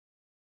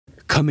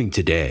Coming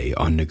today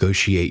on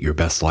Negotiate Your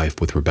Best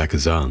Life with Rebecca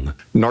Zung.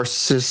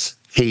 Narcissists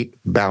hate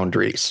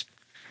boundaries.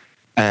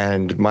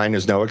 And mine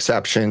is no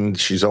exception.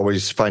 She's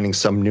always finding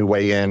some new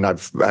way in.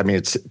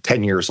 It's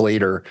 10 years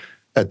later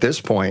at this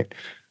point.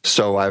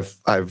 So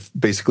I've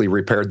basically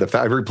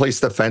I've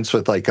replaced the fence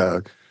with like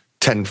a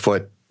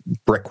 10-foot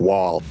brick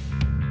wall.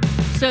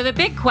 So the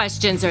big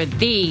questions are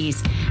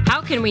these.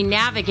 How can we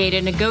navigate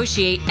and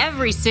negotiate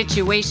every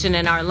situation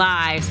in our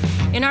lives,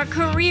 in our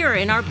career,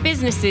 in our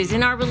businesses,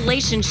 in our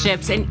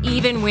relationships, and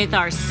even with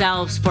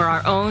ourselves for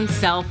our own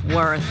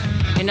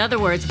self-worth? In other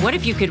words, what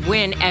if you could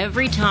win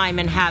every time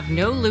and have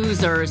no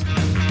losers?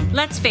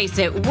 Let's face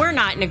it, we're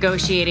not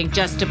negotiating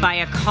just to buy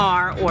a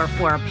car or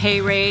for a pay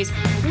raise.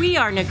 We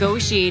are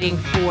negotiating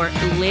for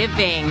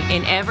living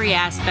in every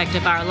aspect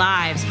of our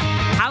lives.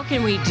 How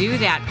can we do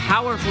that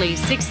powerfully,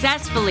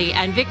 successfully,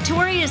 and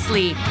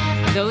victoriously?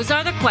 Those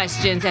are the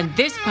questions, and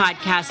this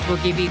podcast will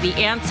give you the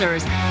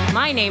answers.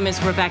 My name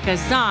is Rebecca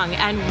Zung,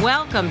 and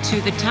welcome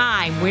to the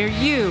time where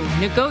you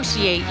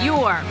negotiate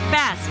your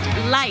best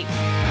life.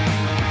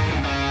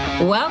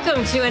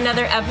 Welcome to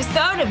another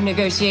episode of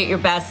Negotiate Your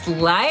Best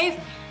Life.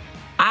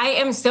 I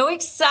am so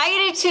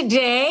excited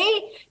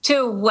today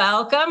to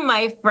welcome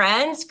my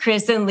friends,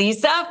 Chris and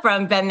Lisa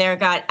from Been There,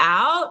 Got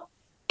Out.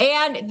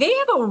 And they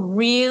have a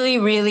really,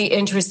 really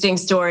interesting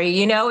story.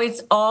 You know,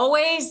 it's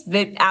always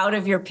that out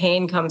of your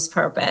pain comes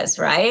purpose,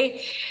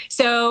 right?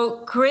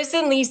 So Chris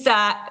and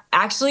Lisa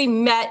actually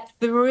met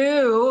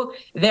through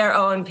their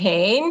own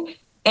pain.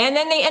 And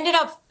then they ended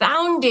up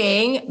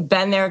founding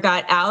Been There,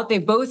 Got Out. They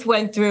both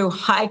went through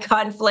high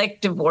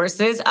conflict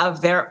divorces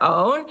of their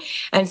own.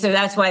 And so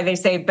that's why they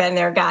say Been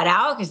There, Got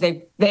Out, because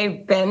they've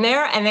been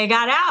there and they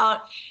got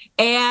out.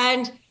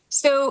 And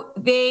so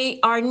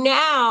they are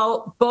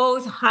now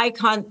both high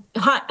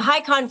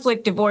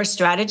conflict divorce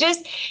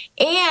strategists,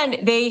 and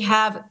they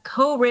have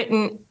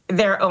co-written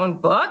their own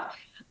book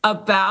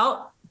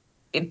about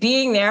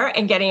being there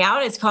and getting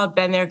out. It's called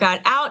Been There,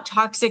 Got Out,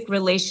 Toxic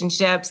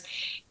Relationships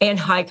and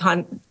High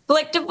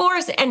Conflict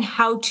Divorce, and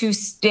How to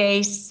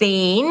Stay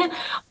Sane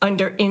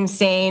Under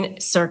Insane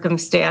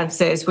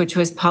Circumstances, which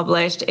was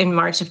published in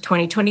March of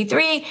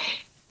 2023.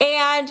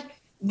 And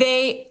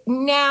they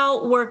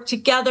now work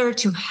together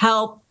to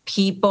help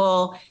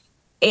people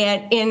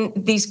and in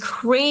these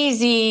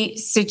crazy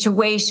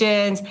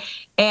situations.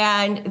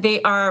 And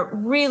they are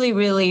really,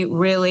 really,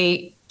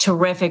 really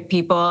terrific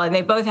people. And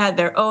they both had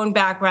their own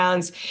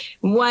backgrounds.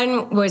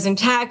 One was in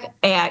tech,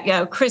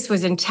 and Chris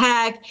was in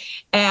tech,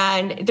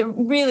 and they're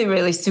really,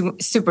 really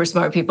super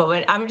smart people.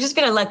 But I'm just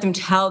going to let them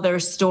tell their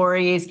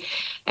stories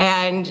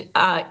and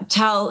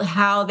tell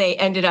how they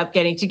ended up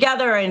getting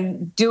together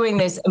and doing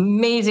this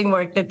amazing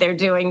work that they're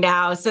doing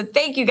now. So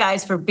thank you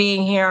guys for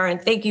being here,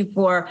 and thank you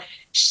for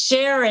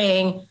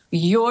sharing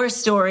your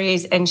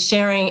stories and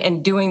sharing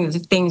and doing the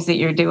things that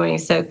you're doing.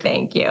 So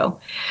thank you.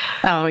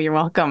 Oh, you're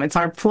welcome. It's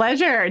our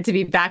pleasure to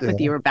be back with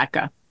you,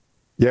 Rebecca.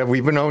 Yeah,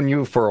 we've known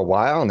you for a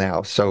while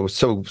now. So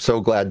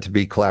glad to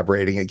be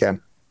collaborating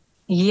again.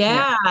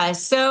 Yeah.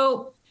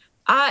 So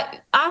I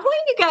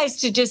want you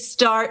guys to just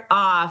start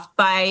off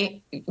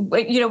by,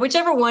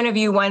 whichever one of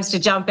you wants to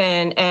jump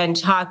in and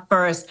talk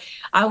first.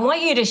 I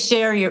want you to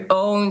share your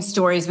own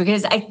stories,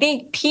 because I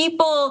think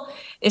people,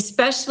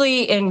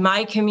 especially in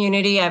my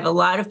community, I have a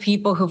lot of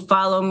people who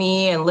follow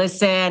me and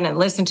listen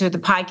to the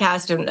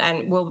podcast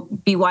and will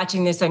be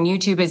watching this on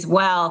YouTube as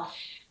well,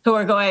 who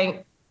are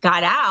going,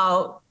 got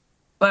out,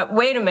 but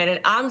wait a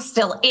minute, I'm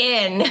still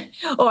in,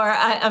 or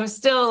I'm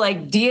still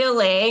like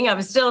dealing,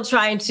 I'm still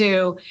trying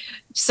to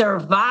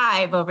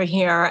survive over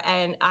here.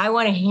 And I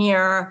want to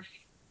hear,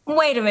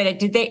 wait a minute,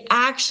 did they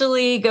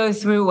actually go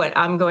through what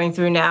I'm going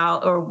through now?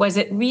 Or was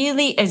it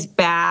really as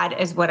bad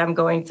as what I'm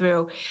going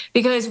through?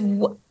 Because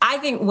I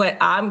think what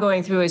I'm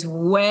going through is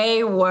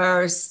way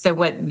worse than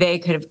what they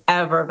could have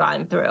ever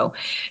gone through.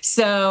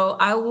 So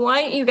I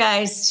want you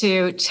guys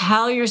to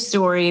tell your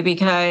story,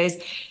 because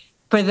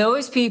for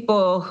those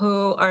people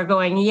who are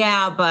going,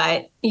 yeah,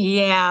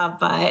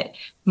 but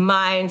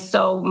mine's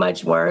so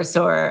much worse,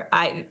 or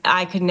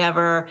I could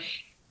never,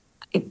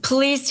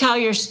 please tell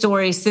your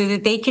story so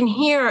that they can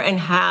hear and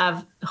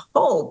have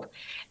hope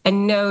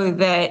and know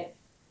that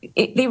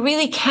they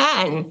really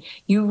can.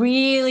 You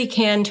really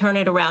can turn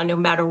it around no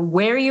matter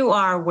where you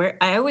are.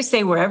 I always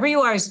say wherever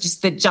you are is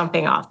just the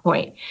jumping off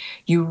point.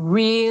 You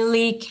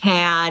really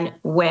can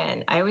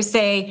win. I always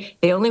say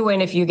they only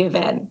win if you give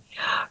in,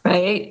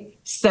 right?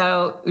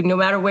 So no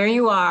matter where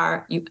you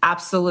are, you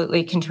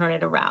absolutely can turn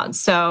it around.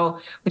 So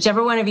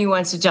whichever one of you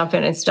wants to jump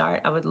in and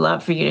start, I would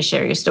love for you to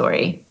share your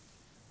story.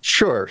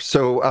 Sure.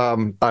 So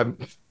I'm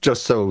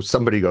just so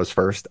somebody goes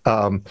first.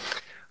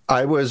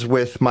 I was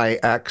with my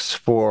ex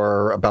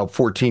for about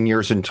 14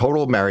 years in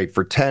total, married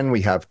for 10.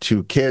 We have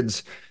 2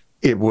 kids.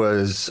 It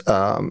was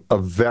a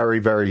very,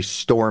 very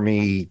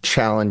stormy,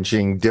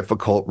 challenging,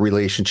 difficult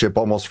relationship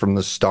almost from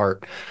the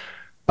start.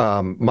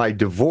 My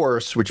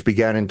divorce, which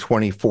began in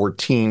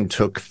 2014,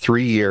 took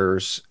 3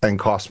 years and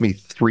cost me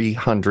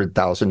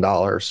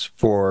 $300,000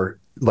 for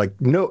like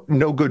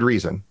no good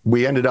reason.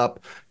 We ended up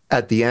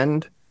at the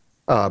end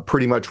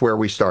pretty much where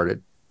we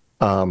started,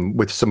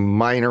 with some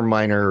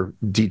minor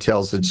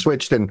details that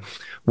switched. And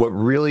what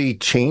really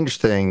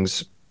changed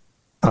things,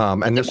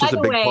 and this By was a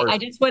the big way, part. I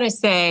just want to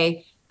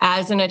say,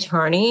 as an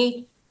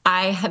attorney,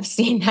 I have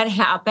seen that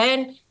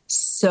happen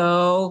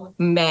so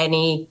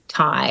many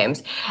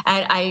times.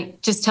 And I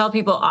just tell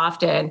people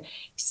often,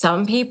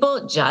 some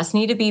people just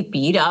need to be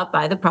beat up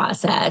by the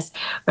process,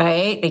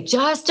 right? They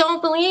just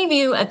don't believe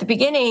you at the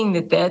beginning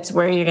that that's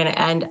where you're going to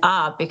end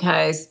up,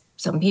 because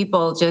some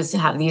people just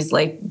have these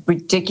like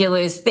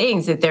ridiculous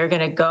things that they're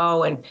going to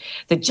go and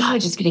the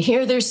judge is going to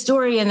hear their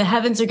story and the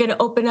heavens are going to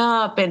open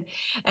up and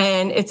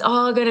it's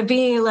all going to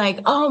be like,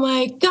 oh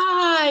my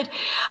God,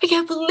 I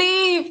can't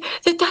believe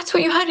that that's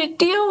what you had to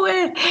deal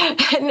with.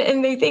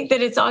 And they think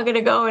that it's all going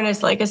to go in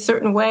it's like a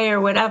certain way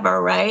or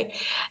whatever, right?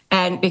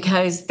 And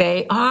because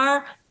they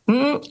are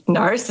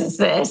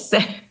narcissists,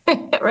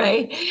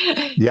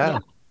 right? Yeah.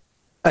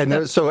 And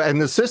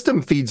the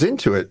system feeds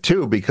into it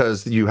too,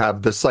 because you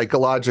have the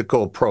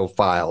psychological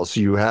profiles,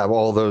 you have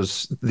all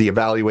those, the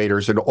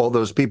evaluators and all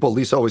those people.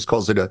 Lisa always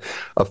calls it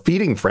a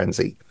feeding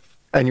frenzy.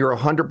 And you're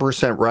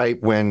 100%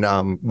 right.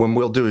 When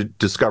we'll do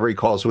discovery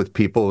calls with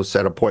people who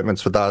set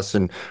appointments with us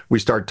and we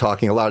start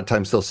talking, a lot of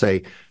times they'll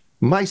say,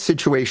 my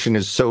situation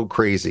is so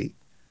crazy.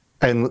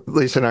 And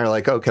Lisa and I are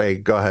like, okay,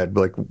 go ahead.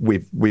 Like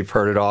we've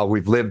heard it all,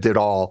 we've lived it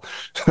all,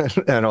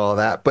 and all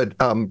that. But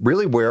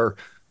really, where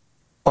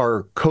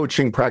our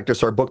coaching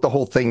practice, our book, the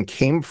whole thing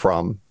came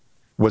from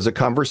was a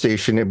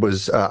conversation. It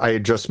was I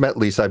had just met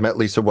Lisa. I met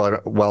Lisa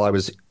while I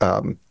was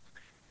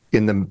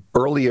in the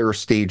earlier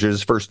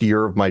stages, first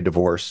year of my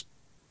divorce,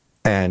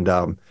 and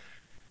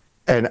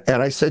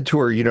I said to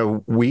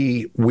her,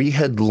 we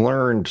had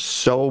learned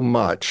so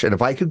much, and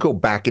if I could go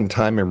back in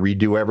time and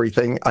redo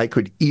everything, I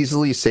could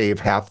easily save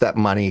half that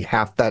money,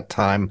 half that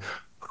time.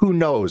 Who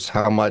knows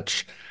how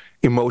much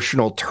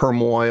emotional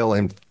turmoil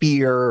and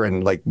fear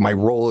and like my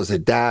role as a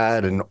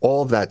dad and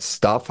all that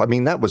stuff. I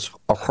mean, that was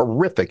a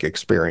horrific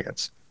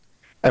experience.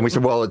 And we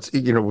said, well,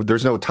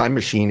 there's no time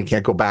machine. You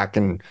can't go back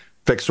and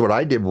fix what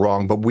I did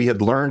wrong. But we had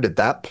learned at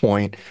that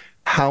point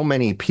how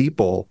many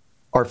people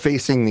are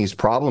facing these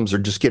problems, are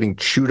just getting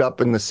chewed up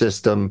in the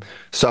system,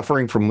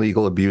 suffering from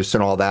legal abuse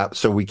and all that.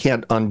 So we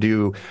can't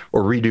undo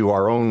or redo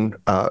our own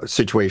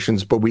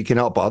situations, but we can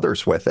help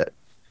others with it.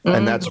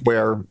 And that's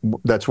where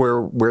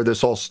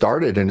this all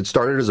started. And it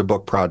started as a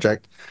book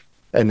project.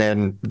 And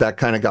then that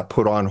kind of got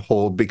put on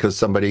hold because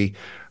somebody,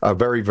 a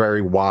very,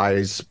 very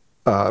wise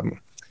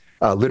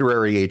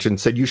literary agent,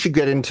 said, you should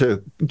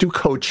do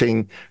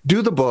coaching,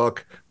 do the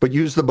book, but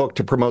use the book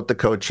to promote the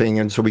coaching.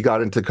 And so we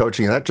got into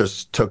coaching, and that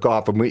just took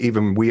off.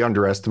 And we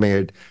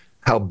underestimated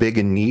how big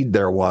a need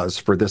there was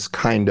for this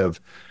kind of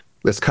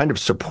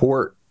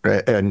support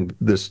and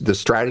the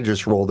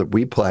strategist role that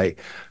we play,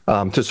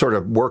 to sort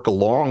of work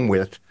along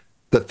with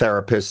the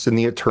therapists and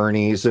the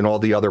attorneys and all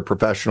the other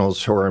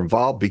professionals who are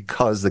involved,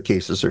 because the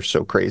cases are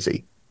so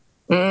crazy.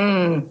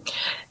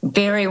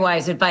 Very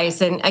wise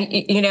advice. And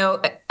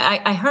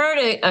I heard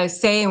a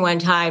saying one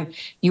time,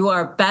 you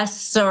are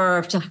best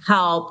served to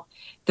help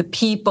the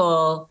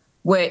people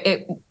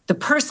the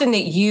person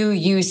that you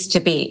used to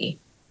be.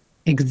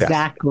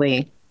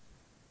 Exactly.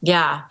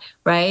 Yeah.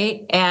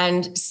 Right.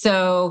 And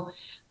so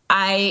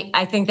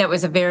I think that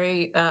was a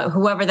very,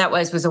 whoever that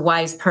was a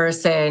wise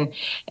person.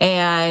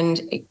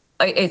 And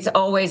it's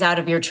always out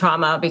of your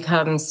trauma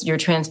becomes your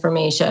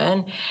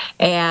transformation.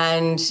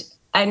 And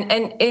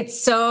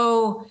it's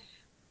so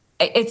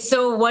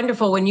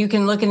wonderful when you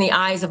can look in the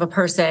eyes of a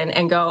person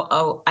and go,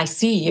 oh, I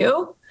see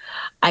you.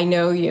 I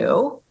know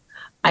you.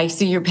 I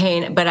see your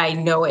pain, but I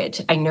know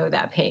it. I know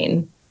that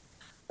pain.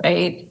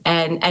 Right.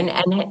 And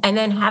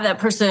then have that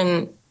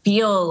person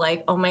feel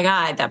like, oh my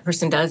God, that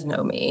person does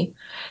know me.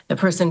 The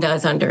person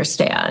does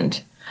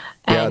understand.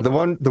 Yeah. The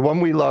one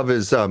we love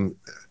is,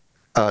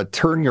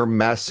 turn your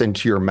mess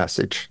into your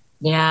message.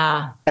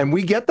 Yeah. And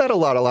we get that a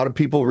lot. A lot of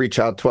people reach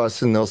out to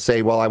us and they'll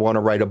say, well, I want to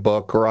write a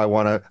book, or I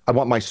want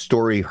my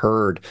story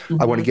heard.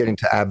 I want to get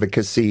into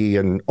advocacy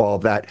and all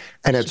of that.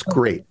 And it's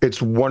great.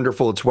 It's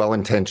wonderful. It's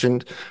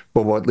well-intentioned.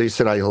 But what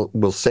Lisa and I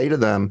will say to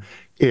them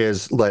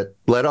is let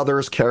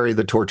others carry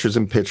the torches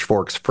and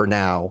pitchforks for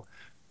now.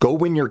 Go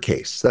win your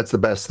case. That's the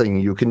best thing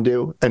you can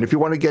do. And if you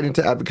want to get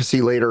into advocacy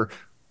later,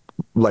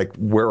 like,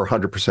 we're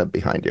 100%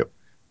 behind you.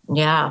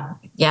 Yeah.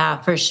 Yeah,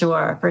 for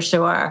sure. For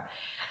sure.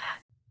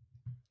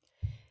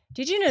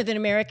 Did you know that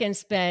Americans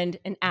spend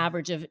an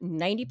average of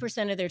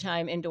 90% of their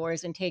time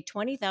indoors and take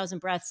 20,000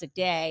 breaths a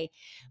day?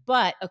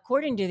 But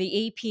according to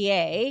the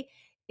EPA,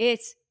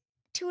 it's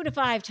 2 to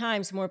 5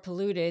 times more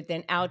polluted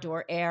than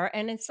outdoor air,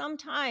 and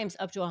sometimes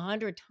up to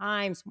 100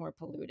 times more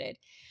polluted.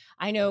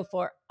 I know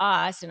for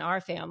us and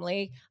our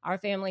family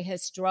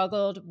has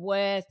struggled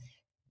with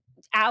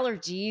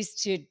allergies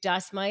to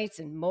dust mites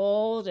and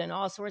mold and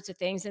all sorts of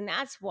things. And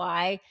that's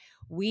why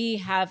we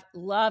have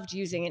loved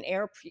using an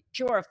air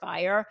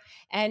purifier.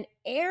 And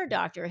Air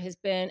Doctor has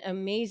been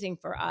amazing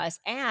for us.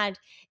 And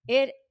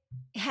it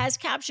has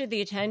captured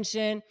the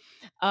attention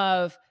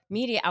of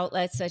media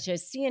outlets such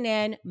as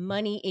CNN,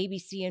 Money,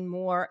 ABC, and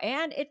more.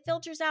 And it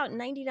filters out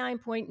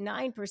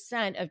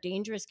 99.9% of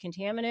dangerous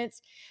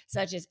contaminants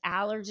such as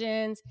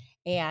allergens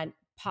and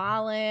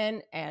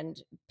pollen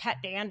and pet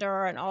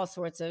dander and all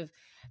sorts of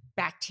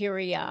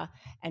bacteria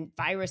and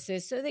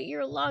viruses so that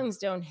your lungs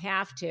don't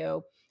have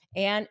to.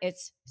 And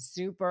it's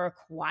super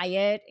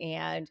quiet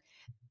and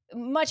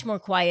much more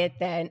quiet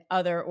than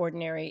other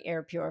ordinary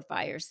air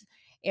purifiers.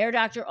 Air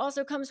Doctor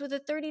also comes with a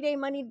 30-day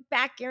money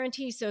back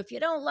guarantee. So if you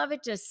don't love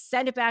it, just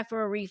send it back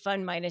for a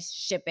refund minus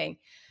shipping.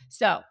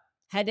 So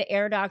head to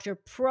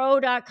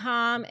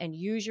airdoctorpro.com and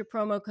use your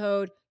promo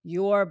code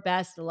Your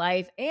Best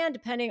Life. And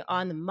depending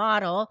on the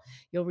model,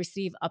 you'll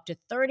receive up to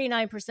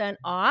 39%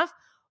 off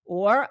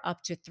or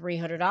up to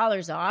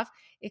 $300 off.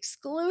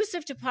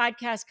 Exclusive to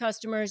podcast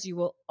customers, you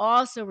will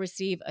also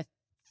receive a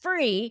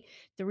free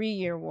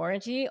 3-year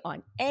warranty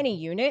on any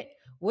unit,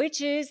 which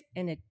is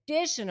an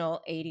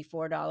additional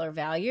 $84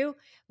 value.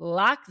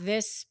 Lock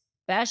this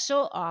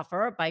special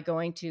offer by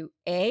going to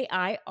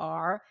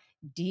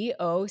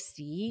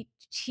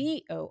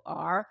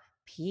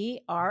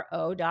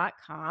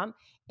AIRDOCTORPRO.com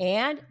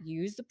and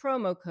use the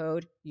promo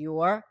code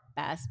Your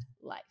Best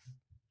Life.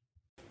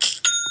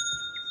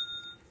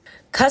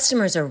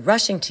 Customers are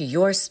rushing to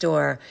your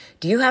store.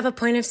 Do you have a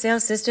point of sale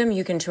system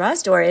you can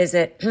trust, or is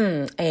it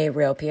a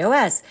real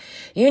POS?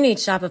 You need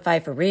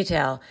Shopify for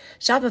retail.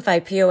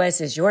 Shopify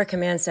POS is your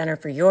command center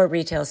for your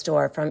retail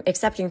store, from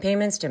accepting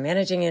payments to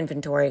managing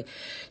inventory.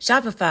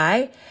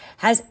 Shopify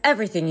has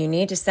everything you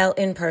need to sell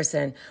in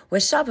person.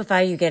 With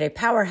Shopify, you get a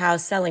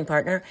powerhouse selling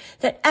partner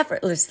that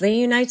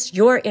effortlessly unites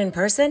your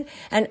in-person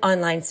and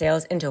online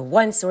sales into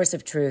one source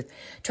of truth.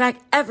 Track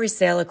every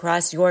sale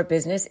across your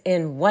business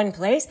in one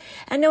place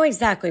and know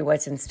exactly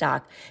what's in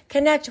stock.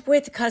 Connect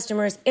with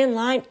customers in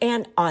line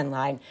and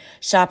online.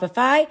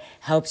 Shopify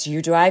helps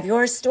you drive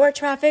your store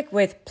traffic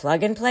with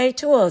plug-and-play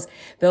tools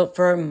built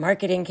for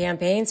marketing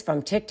campaigns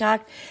from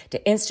TikTok to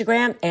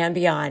Instagram and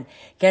beyond.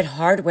 Get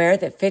hardware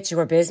that fits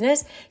your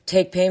business.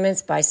 Take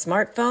payments by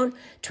smartphone.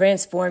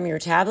 Transform your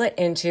tablet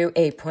into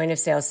a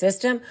point-of-sale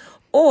system,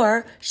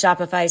 or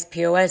Shopify's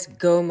POS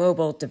Go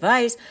mobile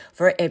device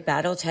for a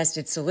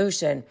battle-tested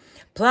solution.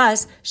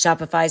 Plus,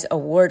 Shopify's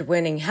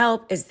award-winning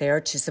help is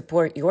there to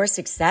support your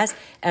success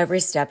every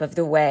step of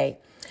the way.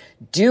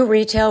 Do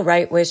retail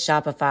right with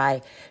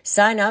Shopify.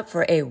 Sign up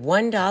for a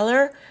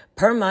 $1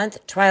 per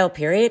month trial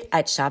period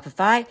at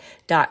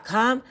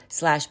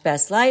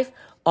shopify.com/bestlife,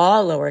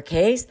 all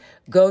lowercase.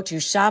 Go to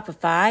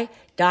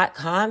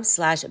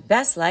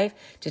shopify.com/bestlife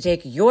to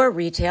take your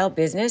retail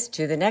business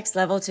to the next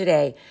level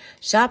today.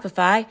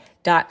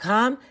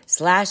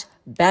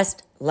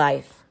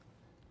 Shopify.com/bestlife.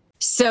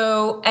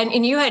 So,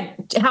 and you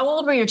had, how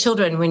old were your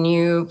children when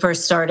you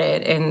first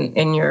started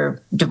in your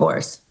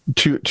divorce?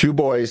 Two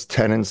boys,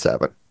 10 and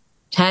 7.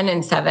 10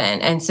 and 7.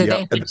 And so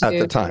they had at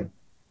the time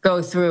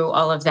go through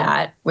all of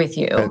that with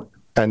you.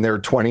 And they're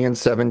 20 and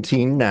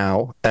 17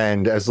 now.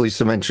 And as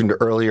Lisa mentioned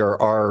earlier,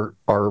 our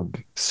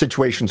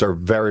situations are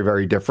very,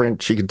 very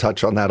different. She can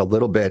touch on that a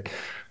little bit.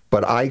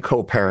 But I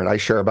co-parent. I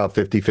share about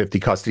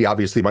 50-50 custody.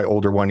 Obviously, my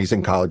older one, he's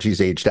in college.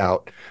 He's aged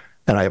out.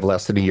 And I have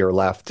less than a year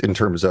left in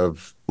terms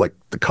of like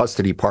the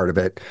custody part of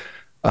it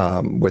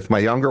with my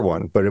younger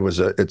one. But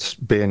it's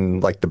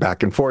been like the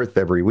back and forth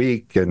every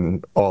week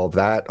and all of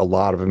that. A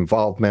lot of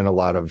involvement, a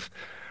lot of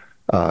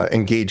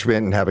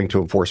engagement, and having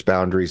to enforce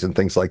boundaries and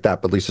things like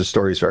that. But Lisa's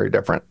story is very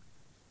different.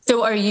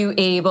 So are you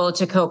able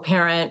to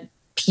co-parent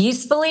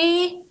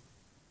peacefully?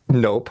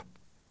 Nope.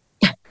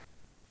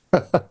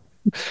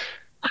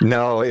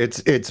 No,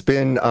 it's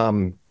been,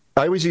 I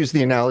always use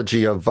the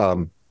analogy of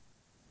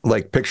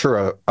like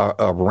picture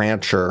a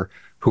rancher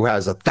who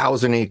has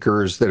 1,000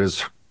 acres that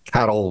his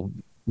cattle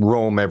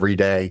roam every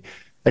day.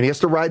 And he has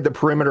to ride the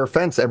perimeter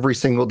fence every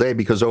single day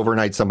because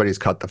overnight somebody's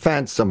cut the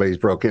fence, somebody's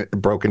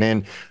broken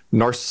in.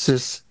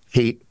 Narcissists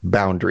hate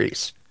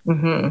boundaries.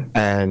 Mm-hmm.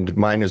 And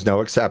mine is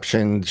no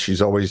exception.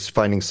 She's always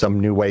finding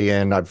some new way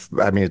in.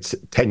 It's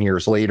 10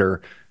 years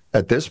later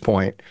at this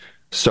point.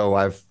 So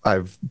I've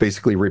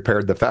basically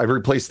repaired I've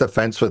replaced the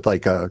fence with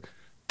like a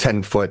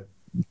 10-foot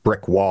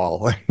brick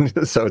wall.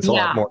 So it's a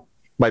lot more.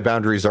 My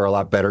boundaries are a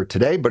lot better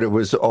today, but it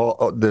was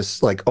all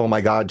this like, oh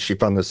my God, she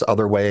found this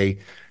other way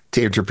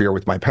to interfere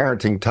with my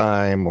parenting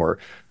time or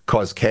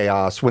cause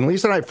chaos. When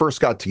Lisa and I first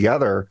got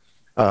together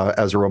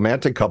as a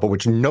romantic couple,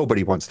 which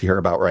nobody wants to hear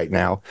about right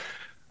now,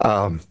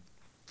 her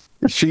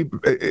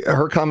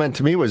comment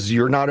to me was,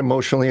 "You're not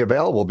emotionally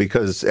available,"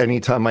 because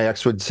anytime my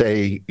ex would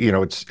say,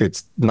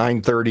 it's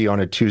 9:30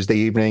 on a Tuesday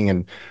evening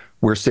and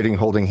we're sitting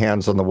holding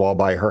hands on the wall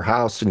by her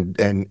house,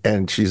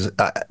 and she's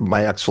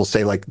my ex will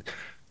say like,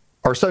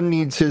 "Our son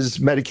needs his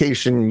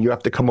medication. You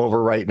have to come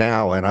over right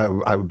now." And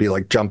I would be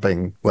like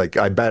jumping, like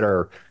I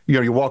better,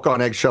 you walk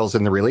on eggshells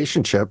in the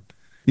relationship.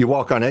 You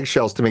walk on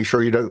eggshells to make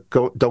sure you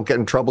don't get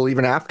in trouble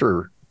even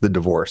after the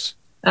divorce.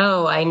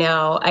 Oh, I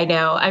know.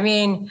 I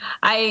mean,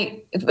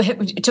 I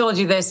told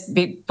you this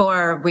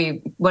before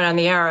we went on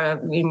the air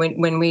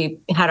when we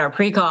had our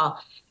pre-call.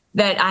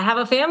 that I have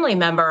a family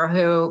member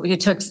who it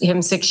took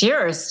him 6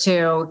 years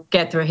to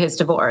get through his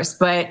divorce.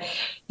 But,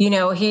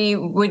 he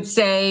would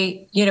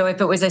say,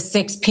 if it was a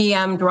 6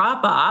 p.m.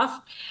 drop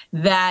off,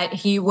 that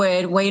he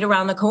would wait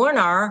around the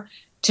corner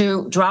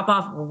to drop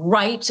off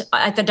right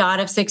at the dot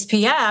of 6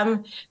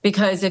 p.m.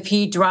 because if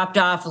he dropped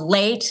off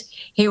late,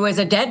 he was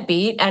a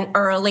deadbeat, and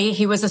early,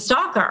 he was a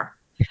stalker.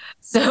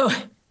 So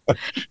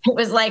it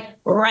was like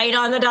right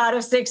on the dot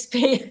of 6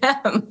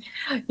 p.m.,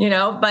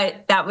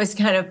 but that was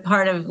kind of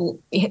part of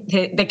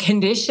the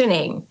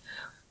conditioning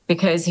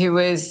because he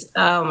was,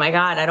 oh my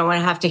God, I don't want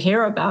to have to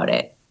hear about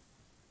it.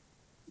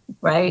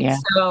 Right. Yeah.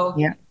 So,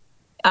 yeah.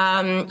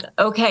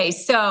 Okay,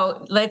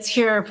 so let's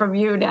hear from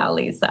you now,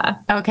 Lisa.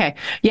 Okay.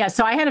 Yeah.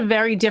 So I had a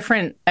very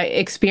different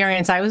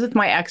experience. I was with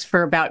my ex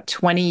for about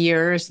 20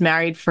 years,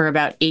 married for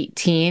about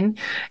 18,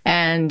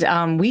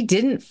 and we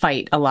didn't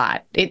fight a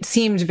lot. It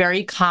seemed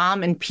very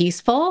calm and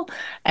peaceful.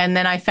 And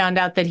then I found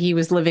out that he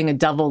was living a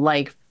double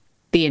life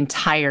the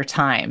entire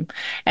time.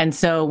 And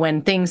so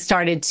when things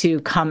started to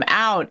come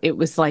out, it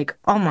was like,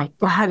 oh my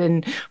God.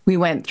 And we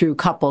went through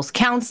couples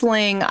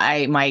counseling.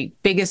 My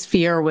biggest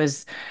fear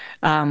was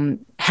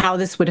how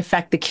this would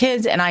affect the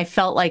kids. And I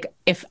felt like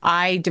if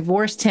I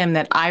divorced him,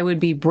 that I would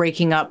be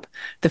breaking up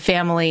the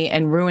family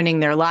and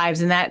ruining their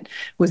lives. And that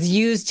was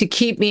used to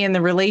keep me in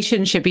the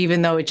relationship,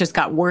 even though it just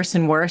got worse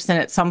and worse. And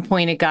at some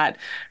point it got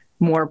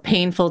more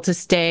painful to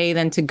stay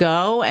than to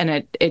go.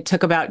 And it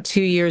took about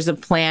 2 years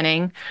of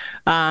planning.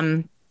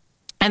 And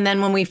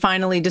then when we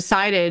finally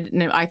decided,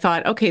 I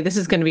thought, okay, this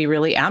is going to be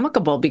really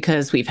amicable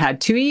because we've had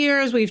 2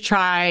 years, we've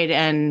tried,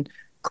 and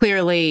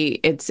clearly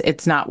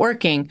it's not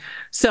working.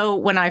 So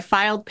when I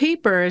filed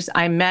papers,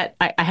 I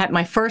had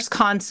my first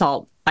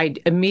consult. I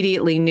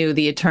immediately knew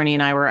the attorney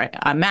and I were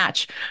a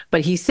match,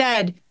 but he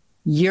said,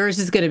 yours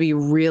is going to be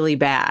really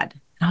bad.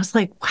 And I was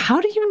like,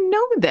 how do you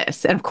know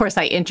this? And of course,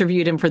 I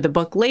interviewed him for the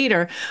book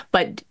later.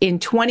 But in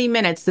 20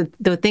 minutes,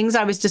 the things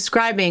I was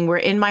describing were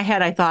in my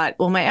head. I thought,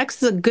 well, my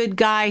ex is a good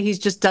guy. He's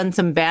just done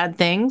some bad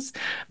things.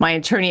 My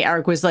attorney,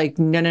 Eric, was like,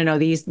 no.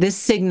 This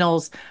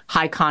signals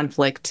high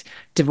conflict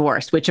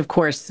divorce, which, of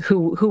course,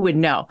 who would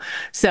know?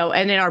 So,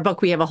 and in our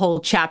book, we have a whole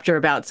chapter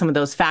about some of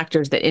those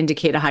factors that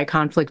indicate a high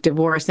conflict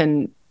divorce.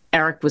 And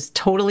Eric was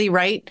totally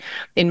right.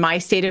 In my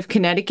state of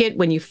Connecticut,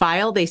 when you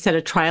file, they set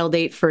a trial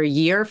date for a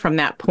year from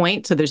that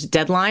point. So there's a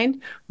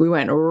deadline. We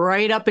went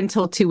right up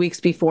until 2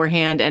 weeks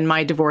beforehand. And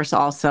my divorce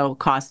also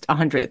cost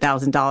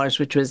 $100,000,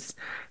 which was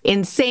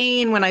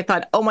insane when I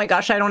thought, oh my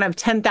gosh, I don't have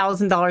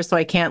 $10,000, so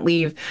I can't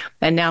leave.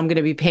 And now I'm going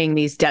to be paying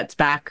these debts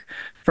back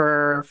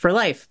for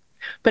life.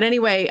 But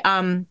anyway,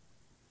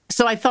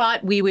 so I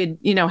thought we would,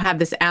 have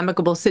this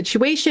amicable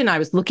situation. I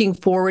was looking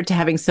forward to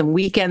having some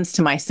weekends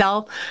to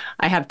myself.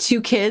 I have 2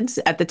 kids.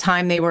 At the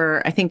time, they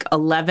were, I think,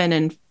 11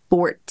 and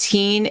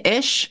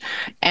 14-ish.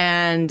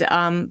 And,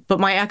 but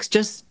my ex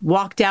just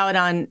walked out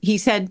on, he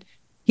said,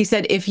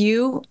 if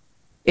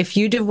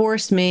you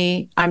divorce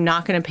me, I'm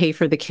not going to pay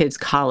for the kids'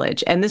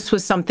 college. And this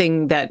was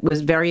something that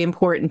was very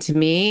important to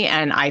me.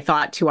 And I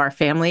thought to our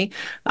family,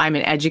 I'm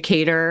an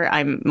educator.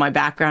 My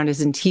background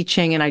is in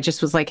teaching. And I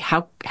just was like,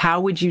 how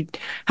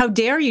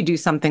dare you do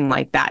something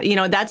like that?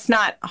 That's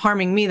not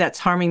harming me. That's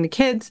harming the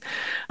kids.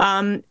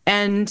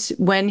 And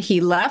when he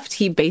left,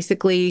 he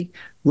basically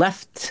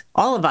left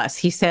all of us.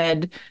 He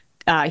said,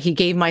 he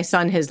gave my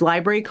son his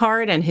library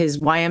card and his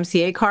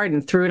YMCA card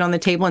and threw it on the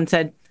table and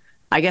said,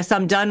 I guess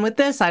I'm done with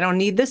this. I don't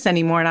need this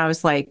anymore. And I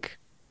was like,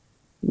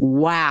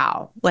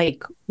 wow.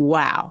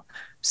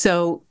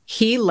 So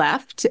he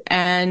left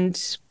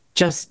and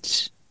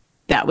just,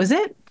 that was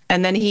it.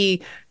 And then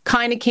he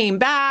kind of came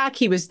back.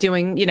 He was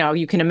doing,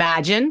 you can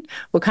imagine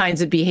what kinds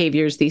of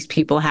behaviors these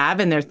people have,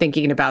 and they're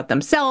thinking about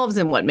themselves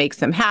and what makes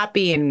them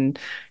happy and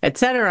et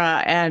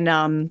cetera.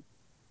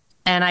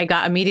 And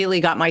I immediately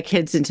got my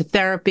kids into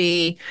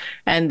therapy.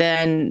 And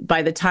then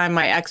by the time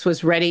my ex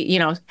was ready,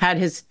 had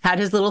his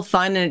little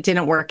fun and it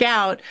didn't work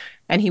out,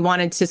 and he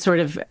wanted to sort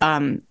of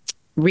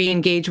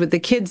re-engage with the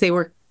kids, they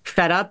were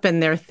fed up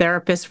and their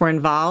therapists were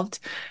involved,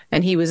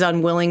 and he was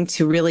unwilling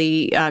to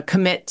really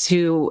commit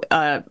to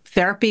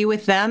therapy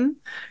with them.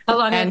 How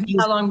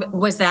long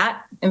was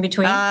that in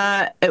between?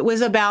 It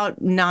was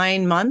about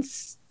 9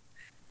 months.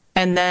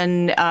 And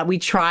then we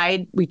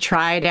tried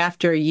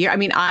after a year. I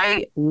mean,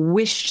 I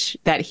wished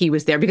that he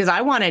was there because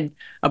I wanted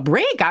a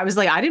break. I was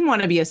like, I didn't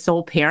want to be a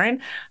sole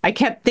parent. I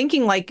kept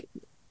thinking, like,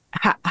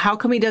 how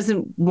come he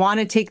doesn't want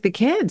to take the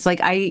kids?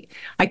 Like, I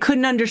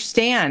couldn't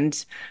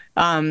understand.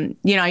 I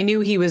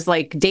knew he was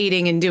like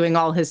dating and doing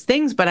all his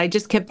things, but I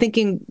just kept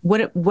thinking,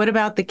 what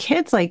about the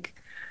kids? Like,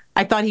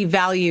 I thought he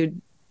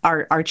valued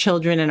our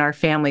children and our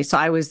family. So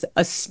I was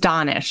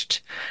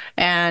astonished.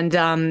 And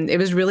it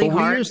was really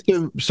hard.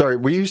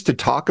 We used to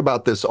talk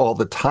about this all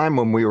the time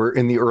when we were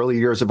in the early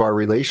years of our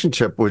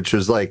relationship, which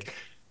was like,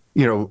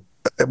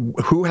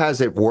 who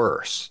has it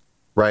worse,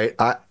 right?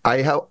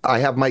 I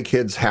have my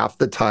kids half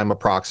the time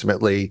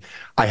approximately.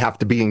 I have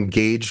to be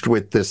engaged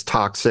with this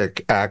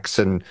toxic ex,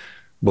 and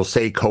we'll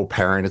say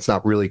co-parent. It's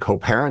not really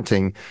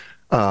co-parenting,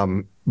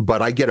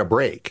 but I get a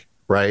break,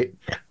 right?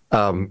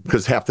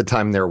 because half the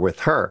time they're with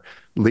her.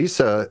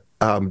 Lisa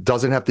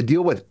doesn't have to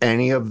deal with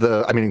any of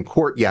the, I mean, in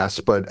court, yes,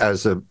 but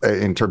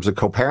in terms of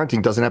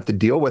co-parenting, doesn't have to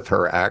deal with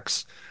her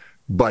ex,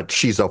 but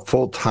she's a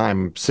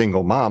full-time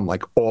single mom,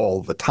 like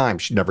all the time.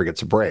 She never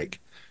gets a break.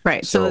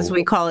 Right. So as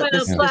we call it,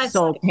 the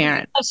sole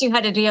parent. Plus, you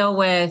had to deal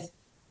with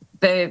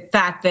the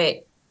fact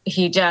that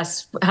he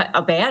just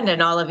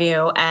abandoned all of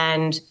you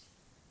and.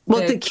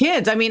 Well, the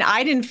kids, I mean,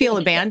 I didn't feel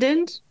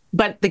abandoned,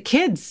 but the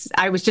kids,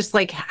 I was just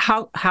like,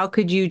 how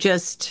could you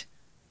just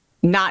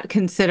not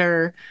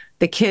consider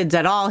the kids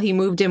at all? He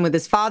moved in with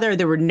his father.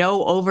 There were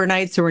no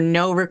overnights. There were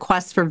no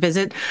requests for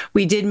visit.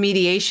 We did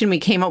mediation. We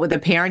came up with a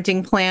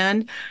parenting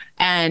plan,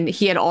 and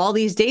he had all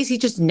these days. He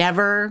just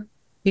never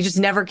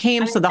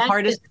came. So the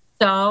hardest.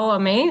 So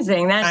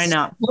amazing. That's I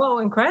know. So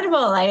incredible.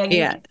 I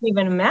can't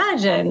even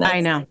imagine.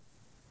 I know.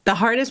 The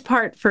hardest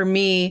part for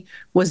me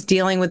was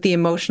dealing with the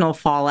emotional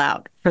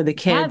fallout for the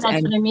kids. Yeah,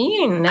 that's what I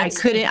mean.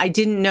 I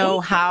didn't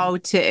know how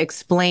to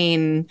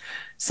explain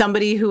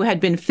somebody who had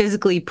been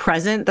physically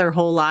present their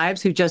whole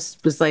lives, who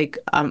just was like,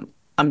 I'm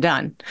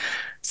done.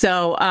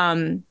 So,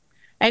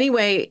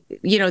 anyway,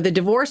 the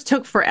divorce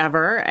took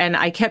forever, and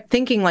I kept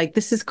thinking, like,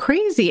 this is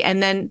crazy.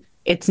 And then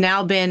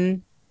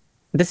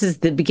this is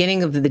the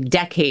beginning of the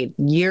decade,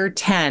 year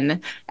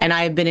 10, and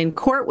I have been in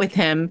court with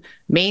him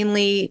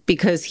mainly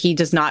because he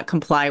does not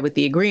comply with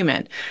the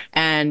agreement.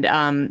 And,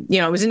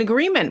 it was an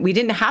agreement. We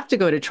didn't have to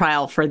go to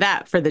trial for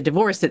that, for the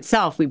divorce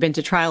itself. We've been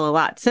to trial a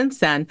lot since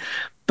then.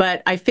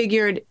 But I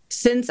figured,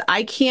 since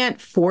I can't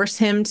force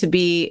him to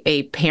be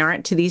a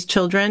parent to these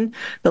children,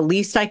 the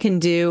least I can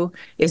do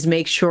is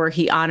make sure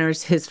he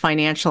honors his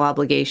financial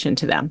obligation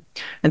to them.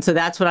 And so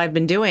that's what I've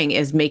been doing,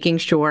 is making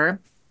sure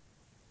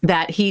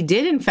that he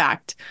did, in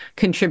fact,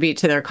 contribute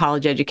to their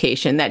college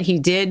education, that he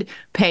did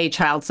pay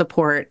child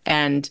support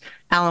and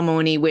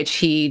alimony, which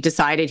he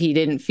decided he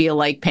didn't feel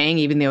like paying,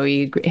 even though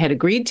he had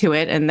agreed to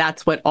it. And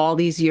that's what all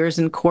these years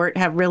in court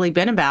have really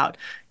been about,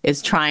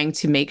 is trying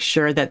to make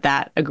sure that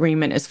that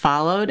agreement is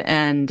followed.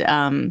 And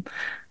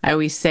I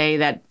always say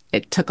that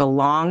it took a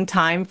long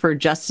time for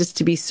justice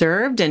to be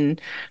served.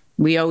 And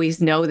we always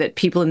know that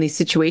people in these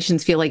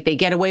situations feel like they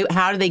get away.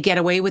 How do they get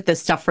away with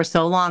this stuff for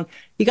so long?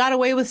 He got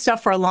away with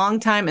stuff for a long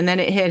time, and then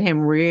it hit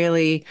him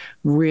really,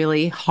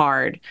 really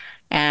hard.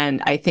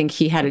 And I think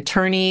he had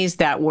attorneys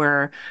that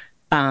were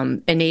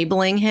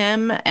enabling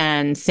him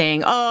and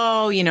saying,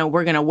 oh,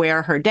 we're going to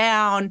wear her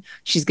down.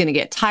 She's going to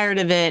get tired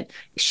of it.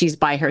 She's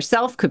by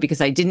herself,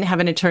 because I didn't have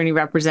an attorney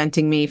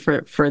representing me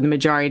for the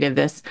majority of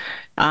this.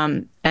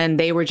 And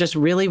they were just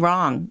really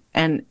wrong.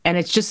 And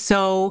it's just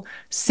so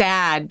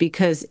sad,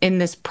 because in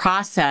this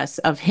process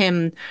of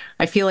him,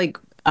 I feel like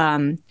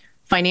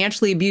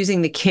financially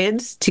abusing the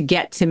kids to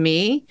get to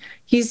me,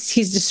 he's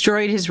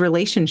destroyed his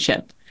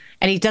relationship.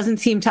 And he doesn't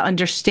seem to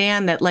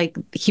understand that, like,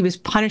 he was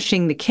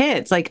punishing the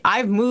kids. Like,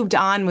 I've moved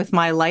on with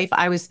my life.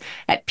 I was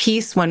at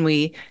peace when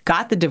we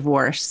got the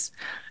divorce.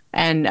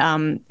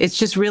 And it's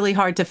just really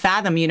hard to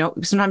fathom.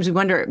 Sometimes we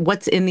wonder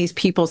what's in these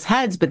people's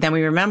heads, but then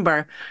we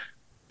remember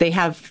they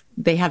have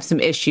some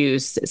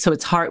issues. So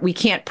it's hard. We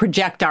can't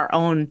project our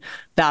own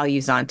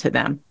values onto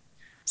them.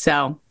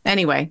 So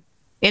anyway,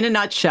 in a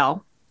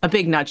nutshell, a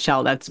big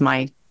nutshell, that's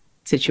my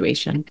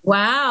situation.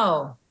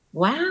 Wow.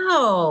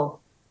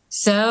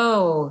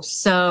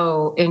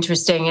 So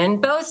interesting, and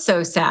both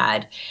so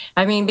sad.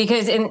 I mean,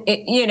 because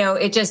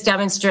it just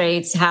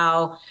demonstrates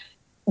how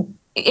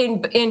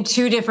in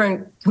two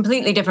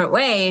completely different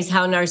ways,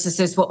 how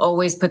narcissists will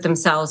always put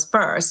themselves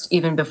first,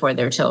 even before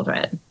their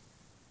children.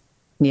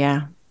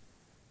 Yeah.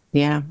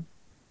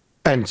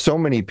 And so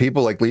many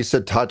people, like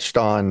Lisa touched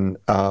on,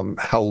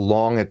 how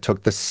long it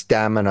took, the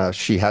stamina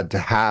she had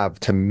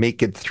to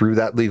make it through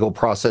that legal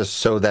process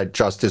so that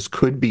justice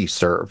could be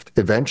served.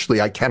 Eventually,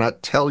 I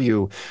cannot tell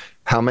you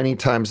how many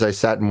times I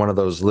sat in one of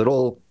those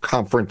little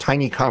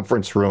tiny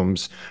conference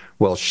rooms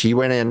while she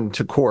went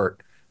into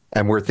court,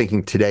 and we're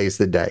thinking, today's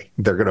the day.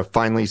 They're going to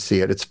finally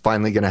see it. It's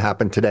finally going to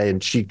happen today.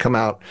 And she'd come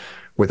out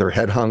with her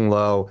head hung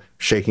low,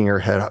 shaking her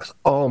head.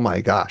 Oh my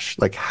gosh,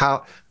 like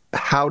how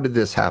did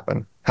this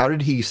happen? How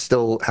did he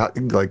still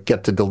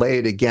get to delay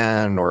it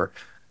again or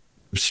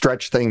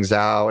stretch things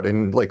out?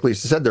 And like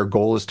Lisa said, their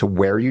goal is to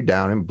wear you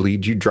down and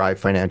bleed you dry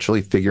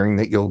financially, figuring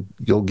that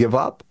you'll give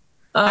up.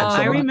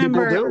 I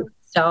remember. People do.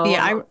 So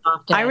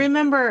I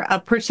remember a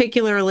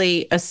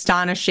particularly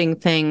astonishing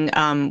thing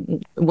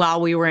while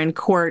we were in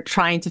court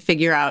trying to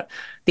figure out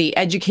the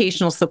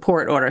educational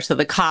support order, so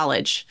the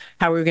college,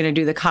 how we were going to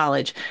do the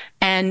college.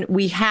 And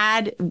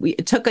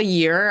it took a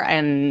year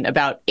and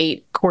about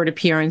 8 court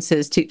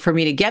appearances for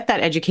me to get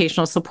that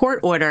educational support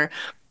order.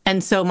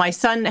 And so my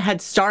son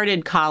had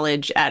started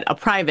college at a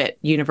private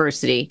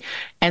university.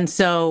 And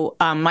so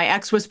my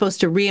ex was supposed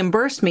to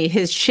reimburse me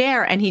his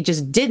share, and he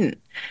just didn't.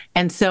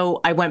 And so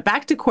I went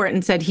back to court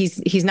and said,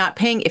 he's not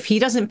paying. If he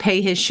doesn't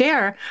pay his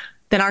share,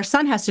 then our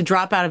son has to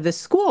drop out of this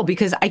school,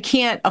 because I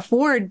can't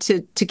afford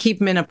to keep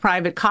him in a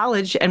private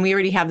college. And we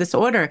already have this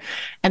order.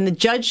 And the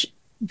judge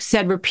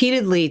said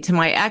repeatedly to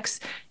my ex,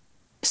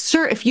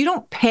 sir, if you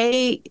don't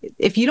pay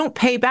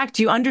back,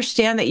 do you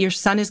understand that your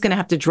son is going to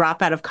have to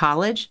drop out of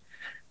college?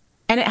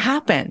 And it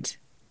happened.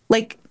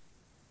 Like,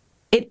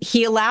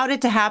 he allowed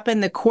it to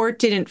happen. The court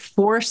didn't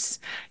force,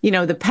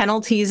 the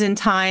penalties in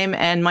time.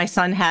 And my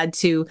son had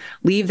to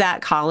leave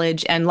that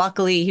college. And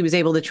luckily he was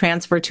able to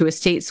transfer to a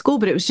state school.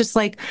 But it was just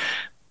like,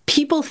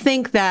 people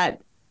think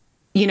that,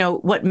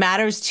 what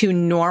matters to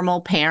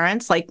normal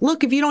parents, like,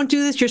 look, if you don't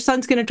do this, your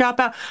son's going to drop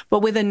out. But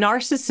with a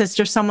narcissist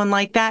or someone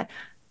like that,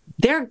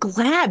 they're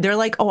glad. They're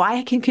like, oh,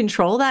 I can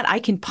control that. I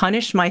can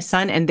punish my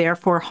son and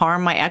therefore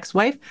harm my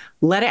ex-wife.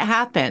 Let it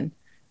happen.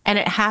 And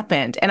it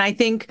happened. And I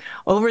think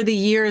over the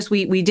years,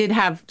 we did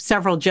have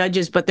several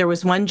judges, but there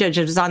was one judge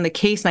that was on the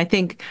case. And I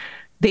think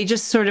they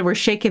just sort of were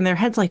shaking their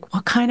heads like,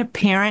 what kind of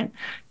parent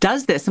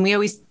does this? And we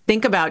always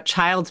think about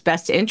child's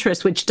best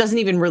interest, which doesn't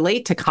even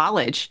relate to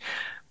college.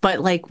 But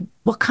like,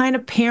 what kind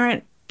of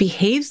parent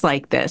behaves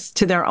like this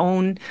to their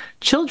own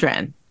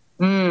children?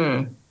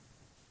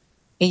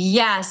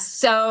 Yes.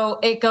 So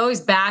it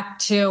goes back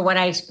to what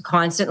I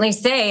constantly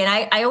say.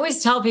 And I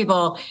always tell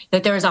people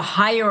that there's a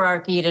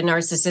hierarchy to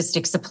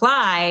narcissistic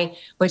supply,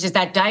 which is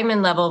that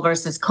diamond level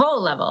versus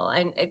coal level.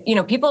 And,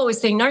 people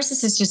always say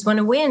narcissists just want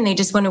to win. They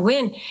just want to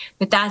win.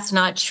 But that's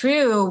not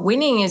true.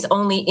 Winning is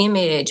only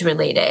image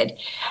related.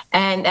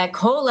 And that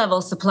coal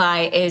level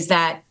supply is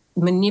that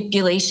the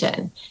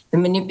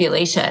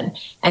manipulation.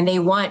 And they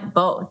want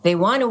both. They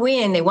want to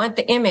win, they want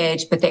the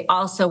image, but they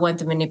also want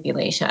the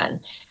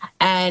manipulation.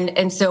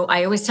 And so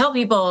I always tell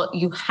people,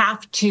 you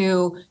have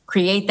to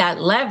create that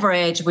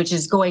leverage, which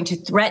is going to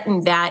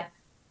threaten that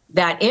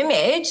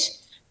image,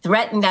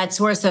 threaten that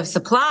source of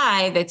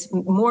supply that's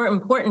more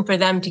important for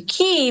them to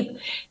keep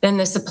than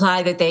the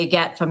supply that they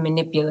get from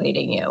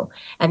manipulating you.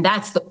 And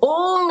that's the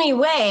only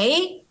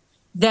way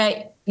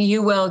that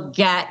you will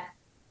get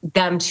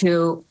them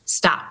to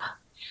stop.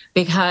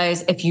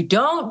 Because if you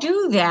don't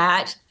do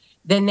that,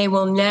 then they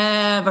will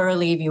never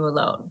leave you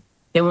alone.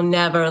 They will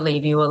never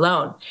leave you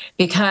alone.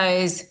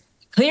 Because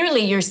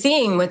clearly you're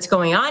seeing what's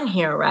going on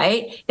here,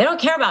 right? They don't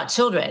care about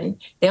children.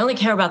 They only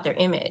care about their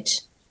image.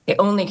 They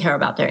only care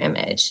about their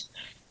image.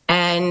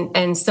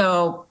 And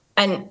so,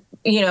 in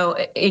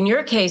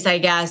your case, I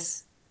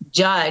guess,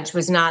 judge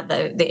was not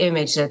the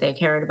image that they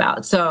cared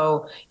about.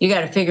 So you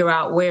got to figure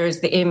out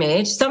where's the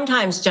image.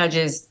 Sometimes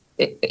judges,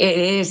 it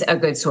is a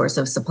good source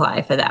of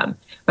supply for them,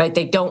 right?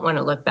 They don't want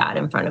to look bad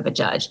in front of a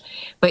judge.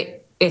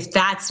 But if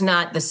that's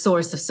not the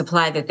source of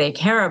supply that they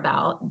care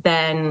about,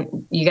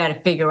 then you got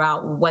to figure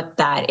out what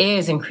that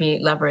is and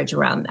create leverage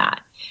around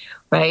that,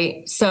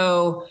 right?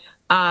 So,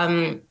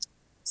 going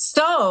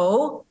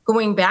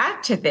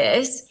back to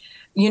this,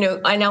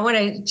 and I want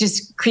to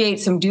just create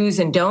some do's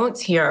and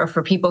don'ts here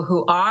for people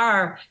who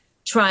are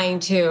trying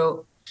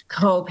to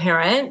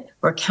co-parent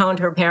or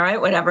counter-parent,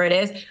 whatever it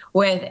is,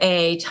 with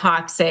a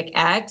toxic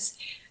ex.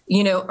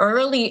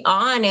 Early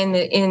on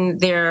in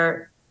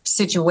their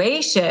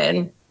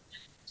situation,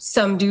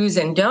 some do's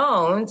and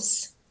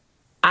don'ts,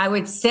 I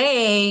would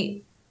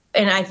say,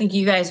 and I think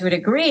you guys would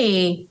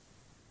agree,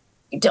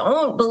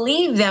 don't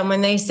believe them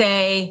when they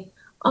say,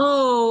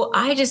 oh,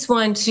 I just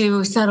want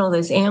to settle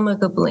this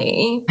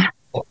amicably.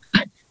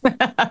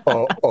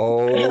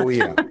 Oh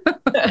yeah.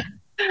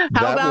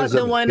 How about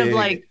the one of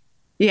like,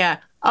 yeah,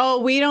 oh,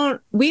 we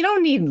don't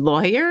need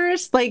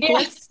lawyers. Like,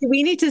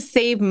 we need to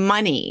save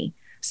money.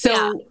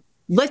 So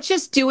let's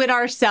just do it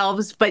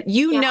ourselves. But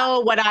you know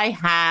what I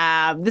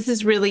have. This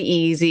is really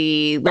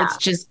easy. Let's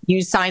just,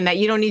 you sign that.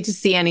 You don't need to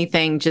see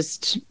anything.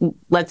 Just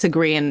let's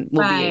agree and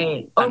we'll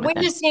be. Or we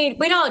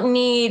don't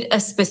need a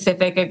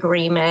specific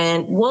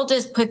agreement. We'll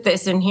just put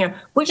this in here.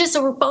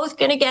 We're both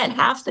going to get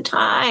half the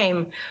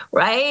time,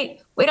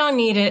 right? We don't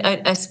need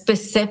a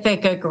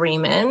specific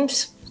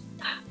agreement,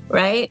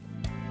 right?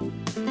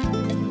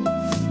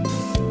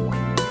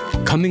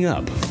 Coming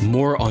up,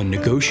 more on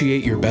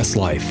Negotiate Your Best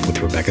Life with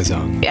Rebecca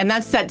Zung. And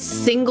that's that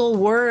single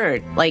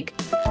word, like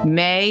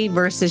may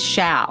versus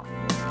shall.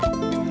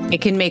 It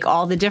can make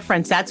all the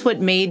difference. That's what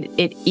made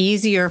it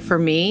easier for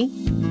me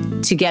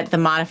to get the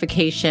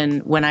modification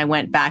when I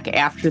went back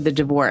after the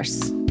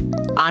divorce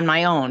on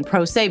my own,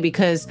 pro se,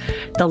 because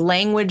the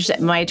language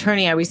that my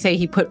attorney, I always say,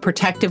 he put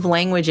protective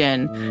language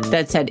in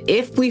that said,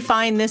 if we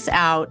find this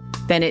out,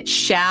 then it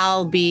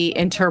shall be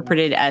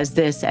interpreted as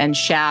this and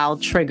shall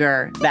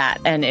trigger that.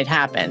 And it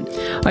happened.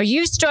 Are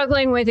you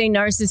struggling with a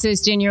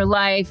narcissist in your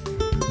life?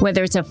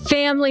 Whether it's a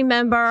family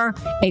member,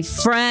 a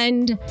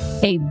friend,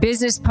 a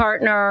business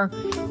partner,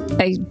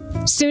 a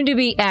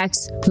soon-to-be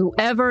ex,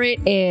 whoever it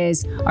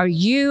is, are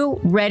you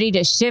ready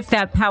to shift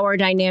that power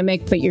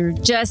dynamic, but you're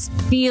just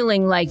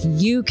feeling like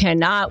you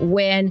cannot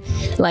win,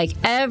 like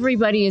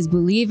everybody is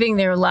believing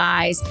their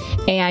lies,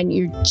 and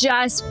you're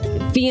just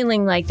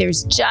feeling like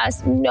there's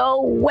just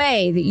no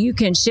way that you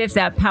can shift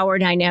that power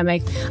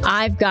dynamic?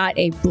 I've got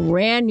a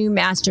brand new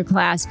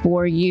masterclass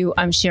for you.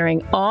 I'm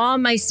sharing all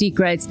my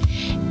secrets,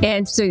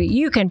 and so that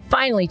you can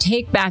finally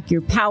take back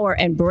your power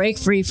and break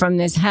free from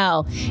this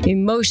hell,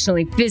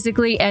 emotionally, physically,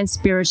 physically and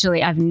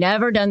spiritually. I've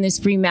never done this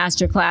free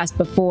masterclass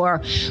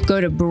before. Go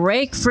to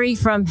Break Free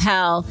from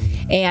Hell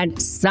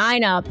and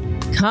sign up.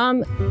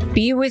 Come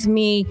be with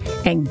me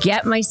and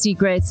get my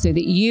secrets so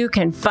that you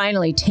can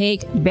finally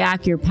take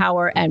back your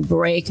power and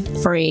break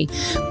free.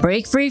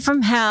 Break free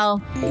from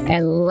hell,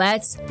 and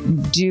let's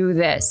do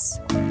this.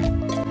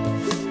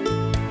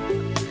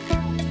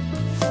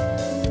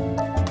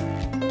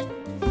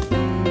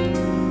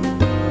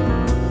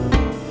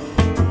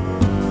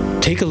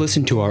 Take a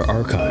listen to our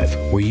archive,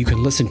 where you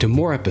can listen to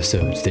more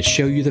episodes that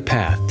show you the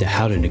path to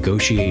how to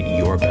negotiate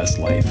your best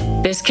life.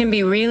 This can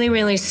be really,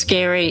 really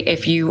scary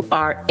if you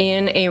are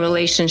in a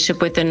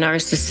relationship with a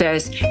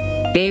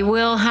narcissist. They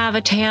will have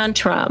a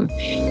tantrum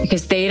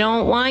because they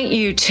don't want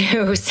you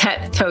to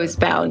set those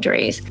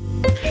boundaries.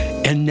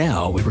 And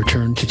now we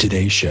return to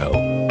today's show.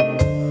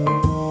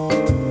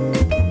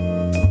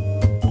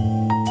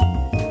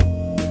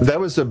 That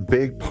was a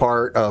big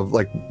part of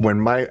like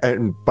when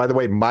and by the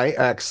way, my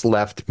ex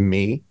left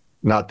me,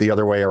 not the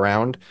other way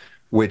around,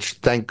 which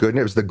thank goodness,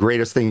 it was the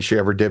greatest thing she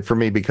ever did for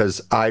me,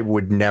 because I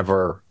would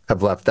never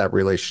have left that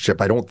relationship,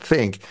 I don't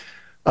think.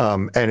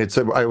 And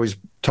I always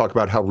talk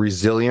about how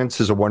resilience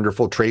is a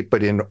wonderful trait,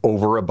 but in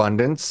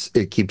overabundance,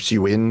 it keeps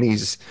you in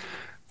these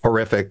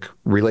horrific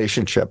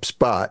relationships.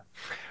 But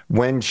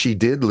when she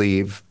did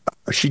leave,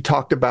 she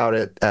talked about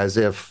it as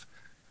if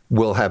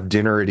we'll have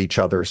dinner at each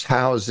other's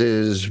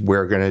houses.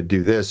 We're going to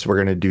do this. We're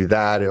going to do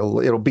that.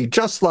 It'll be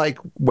just like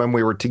when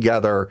we were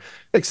together,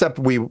 except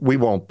we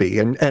won't be.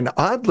 And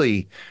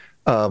oddly,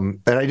 and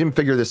I didn't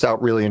figure this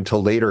out really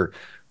until later,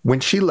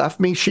 when she left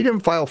me, she didn't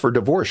file for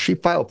divorce. She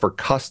filed for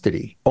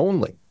custody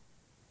only.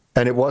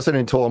 And it wasn't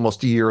until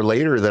almost a year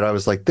later that I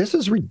was like, this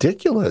is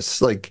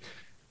ridiculous. Like,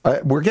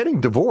 we're getting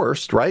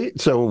divorced,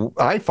 right? So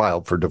I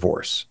filed for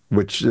divorce,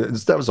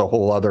 that was a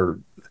whole other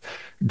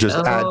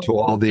add to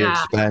all the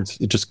expense.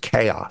 It's just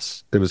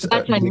chaos. It was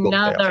that's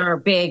another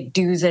big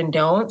do's and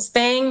don'ts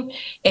thing,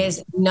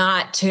 is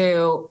not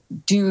to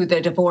do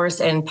the divorce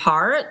in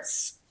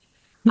parts.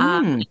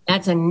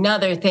 That's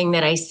another thing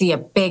that I see a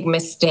big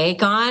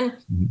mistake on.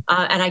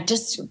 And I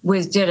just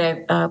did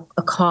a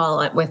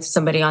call with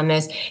somebody on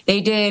this.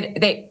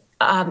 They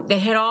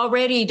had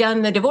already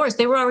done the divorce.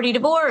 They were already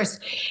divorced,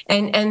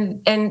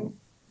 and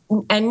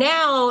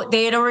now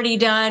they had already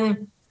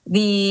done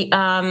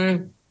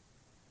the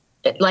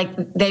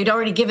they'd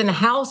already given the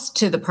house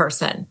to the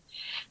person.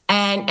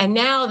 And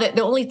now that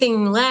the only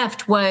thing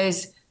left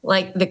was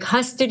like the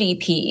custody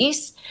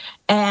piece.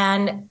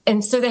 And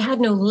so they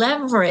had no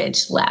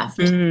leverage left,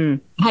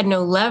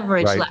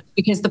 left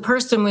because the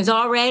person was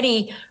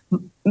already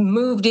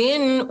moved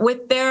in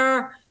with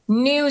their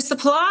new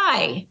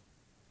supply.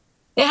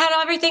 They had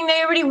everything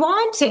they already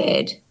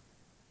wanted.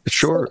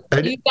 Sure.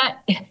 So you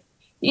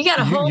got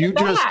to hold it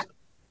back.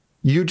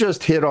 You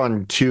just hit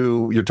on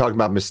two, you're talking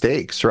about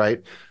mistakes,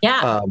 right?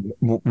 Yeah.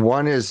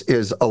 One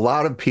is a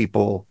lot of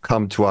people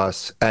come to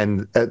us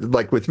and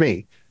like with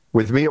me,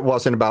 it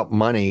wasn't about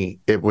money.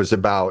 It was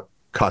about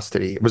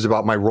custody. It was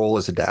about my role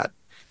as a dad.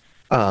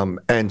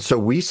 And so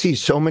we see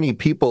so many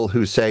people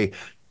who say,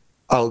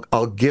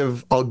 I'll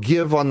give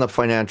on the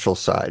financial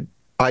side.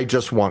 I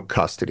just want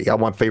custody. I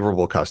want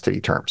favorable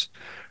custody terms.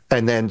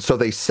 And then so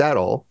they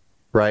settle,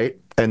 right?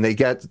 And they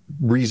get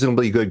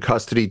reasonably good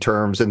custody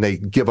terms and they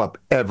give up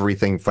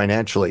everything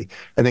financially.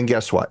 And then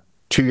guess what?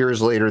 2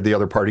 years later, the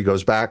other party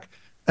goes back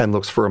and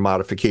looks for a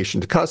modification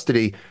to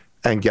custody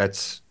and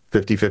gets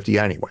 50-50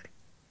 anyway.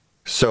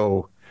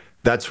 So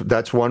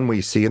that's one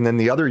we see. And then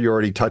the other you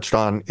already touched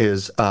on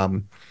is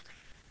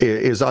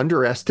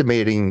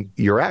underestimating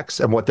your ex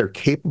and what they're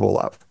capable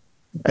of,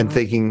 and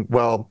thinking,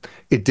 well,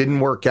 it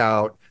didn't work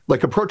out,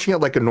 like approaching it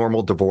like a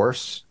normal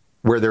divorce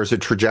where there's a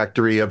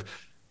trajectory of,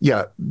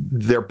 yeah,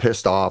 they're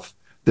pissed off.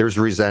 There's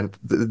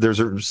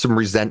some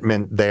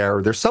resentment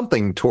there. There's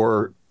something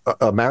tore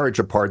a marriage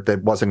apart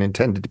that wasn't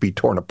intended to be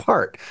torn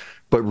apart.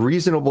 But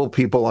reasonable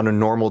people on a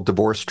normal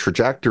divorce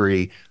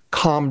trajectory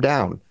calm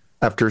down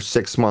after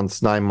 6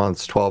 months, 9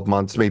 months, 12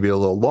 months, maybe a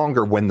little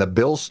longer, when the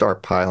bills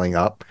start piling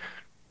up,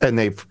 and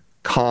they've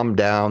calmed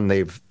down.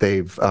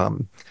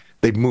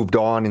 They've moved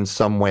on in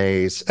some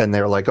ways, and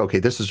they're like, okay,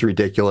 this is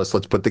ridiculous.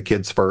 Let's put the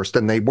kids first,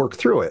 and they work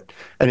through it,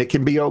 and it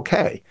can be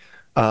okay.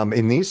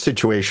 In these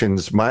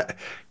situations,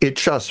 it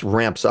just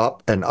ramps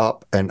up and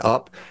up and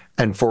up.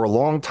 And for a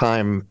long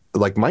time,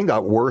 like mine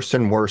got worse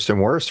and worse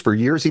and worse for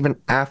years, even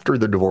after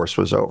the divorce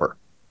was over.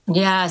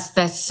 Yes,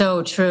 that's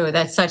so true.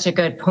 That's such a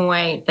good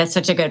point.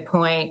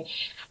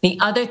 The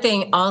other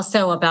thing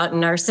also about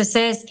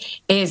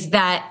narcissists is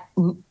that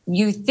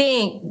you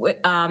think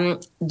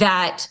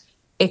that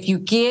if you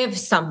give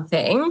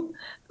something,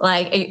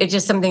 like it's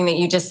just something that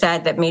you just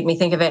said that made me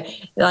think of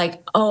it,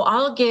 like, oh,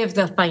 I'll give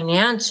the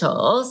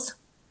financials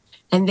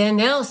and then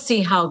they'll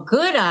see how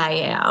good I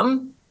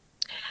am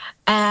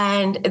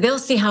and they'll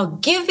see how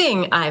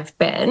giving I've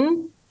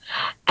been,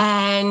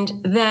 and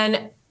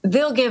then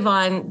they'll give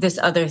on this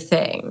other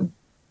thing.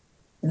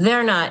 They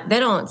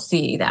don't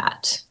see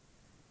that.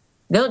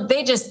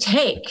 They just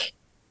take.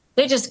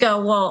 They just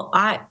go, well,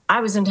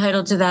 I was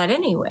entitled to that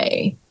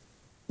anyway.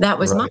 that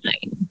was Right.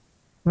 mine.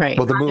 Right.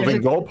 Well, the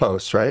moving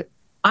goalposts, right?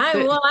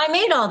 I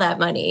made all that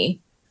money.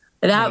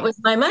 That was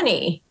my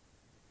money.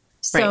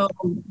 So,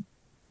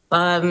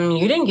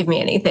 you didn't give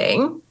me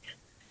anything.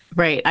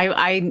 Right.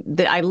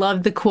 I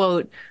love the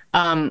quote,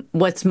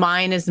 what's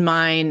mine is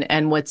mine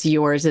and what's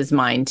yours is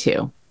mine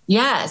too.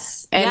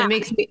 Yes. And yeah. it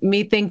makes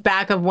me think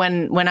back of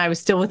when I was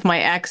still with my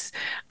ex.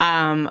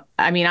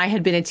 I mean, I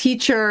had been a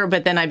teacher,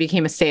 but then I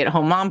became a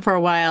stay-at-home mom for a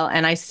while,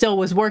 and I still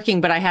was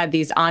working, but I had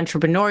these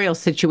entrepreneurial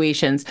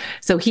situations.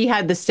 So he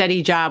had the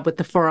steady job with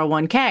the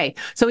 401k.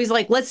 So he's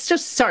like, let's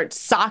just start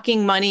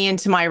socking money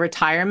into my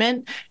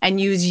retirement and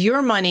use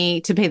your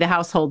money to pay the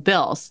household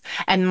bills.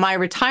 And my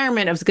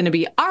retirement is going to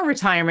be our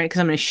retirement because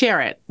I'm going to share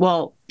it.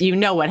 Well, you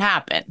know what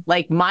happened.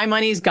 Like, my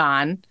money's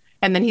gone.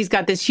 And then he's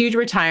got this huge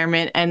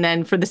retirement. And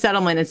then for the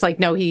settlement, it's like,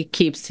 no, he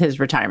keeps his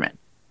retirement.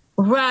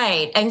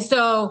 Right. And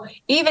so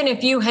even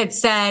if you had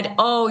said,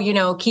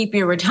 oh, keep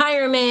your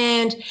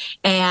retirement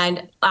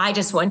and I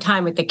just want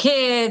time with the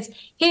kids,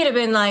 he'd have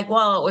been like,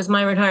 well, it was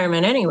my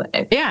retirement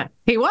anyway. Yeah,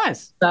 he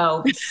was.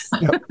 So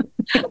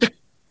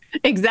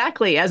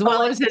exactly. As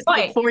well as his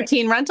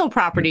 14 rental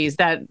properties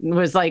that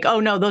was like, oh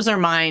no, those are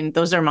mine.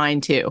 Those are mine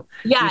too.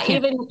 Yeah.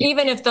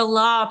 Even if the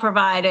law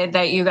provided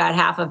that you got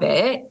half of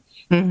it,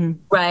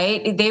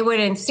 right? They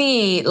wouldn't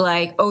see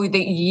like, oh,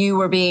 that you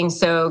were being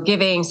so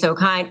giving, so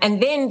kind.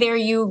 And then there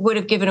you would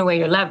have given away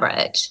your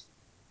leverage.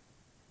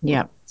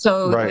 Yeah.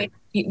 So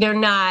they're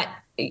not,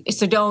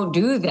 so don't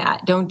do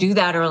that. Don't do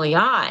that early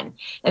on.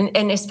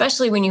 And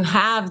especially when you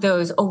have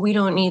those, oh, we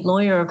don't need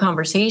lawyer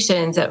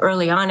conversations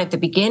early on at the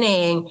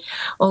beginning.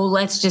 Oh,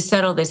 let's just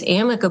settle this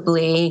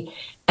amicably.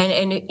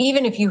 And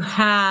even if you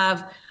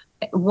have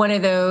one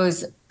of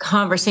those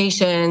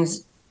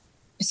conversations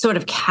sort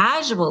of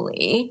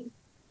casually,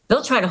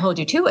 they'll try to hold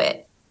you to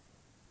it.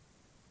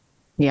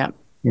 Yeah.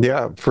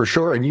 Yeah, for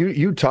sure. And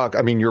you talk,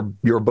 I mean,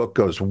 your book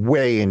goes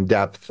way in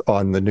depth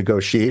on the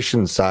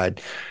negotiation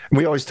side. And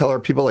we always tell our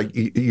people, like,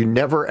 you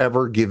never,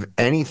 ever give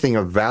anything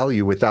of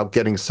value without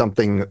getting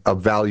something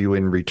of value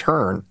in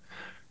return.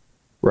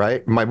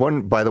 Right.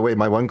 By the way,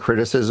 my one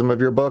criticism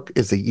of your book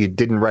is that you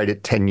didn't write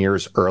it 10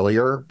 years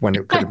earlier when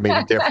it could have made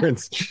a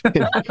difference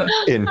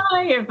in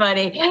oh, you're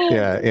funny.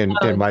 Yeah. In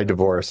my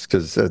divorce,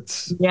 because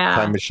it's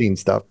time machine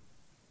stuff.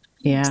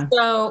 Yeah.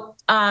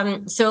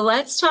 So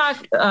let's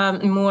talk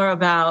more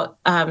about,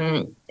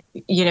 trying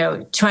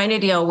to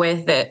deal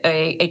with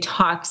a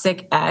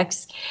toxic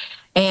ex.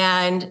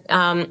 And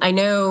I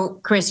know,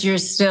 Chris, you're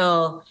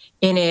still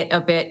in it a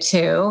bit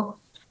too.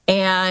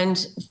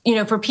 And,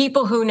 for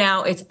people who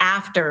now it's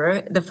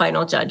after the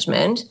final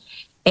judgment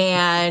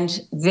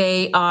and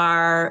they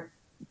are,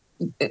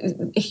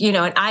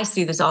 and I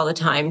see this all the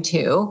time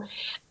too,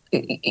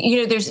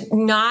 there's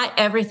not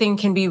everything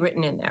can be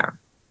written in there.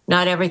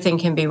 Not everything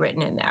can be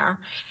written in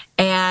there.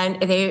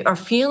 And they are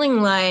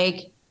feeling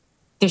like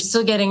they're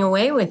still getting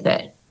away with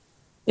it.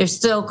 They're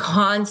still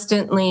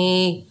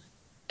constantly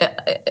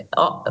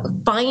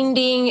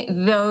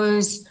finding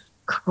those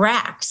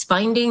cracks,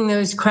 finding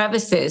those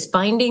crevices,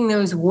 finding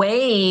those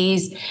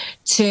ways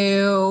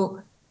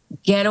to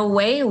get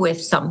away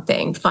with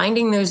something,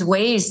 finding those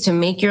ways to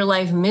make your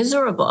life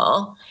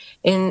miserable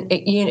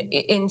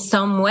in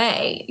some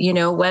way,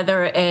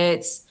 whether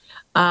it's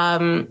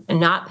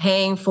not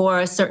paying for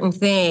a certain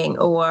thing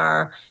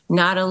or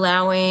not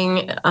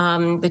allowing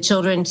the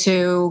children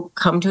to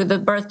come to the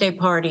birthday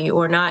party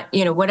or not,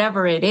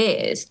 whatever it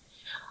is.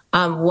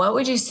 What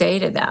would you say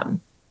to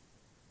them?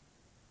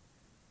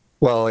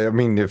 Well, I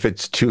mean, if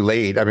it's too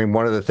late, I mean,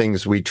 one of the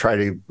things we try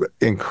to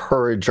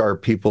encourage our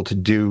people to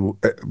do,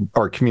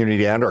 our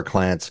community and our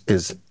clients,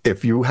 is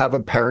if you have a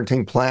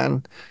parenting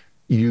plan,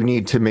 you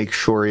need to make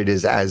sure it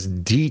is as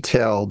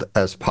detailed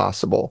as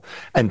possible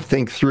and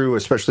think through,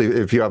 especially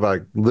if you have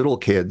little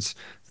kids,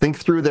 think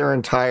through their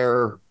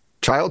entire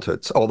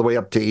childhoods all the way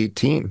up to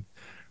 18,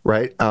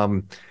 right?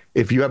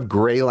 If you have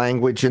gray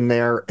language in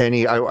there,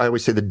 I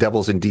always say the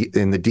devil's in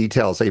the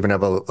details. I even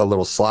have a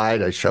little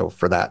slide I show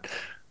for that.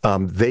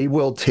 They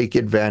will take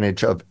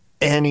advantage of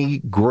any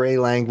gray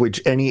language,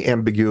 any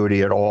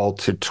ambiguity at all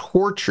to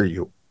torture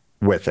you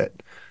with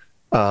it.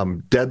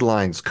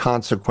 Deadlines,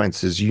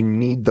 consequences, you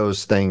need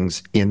those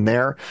things in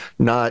there.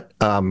 Not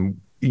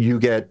you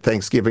get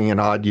Thanksgiving in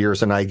odd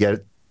years and I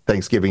get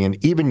Thanksgiving in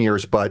even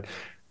years, but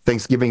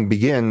Thanksgiving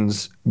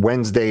begins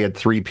Wednesday at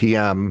 3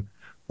 p.m.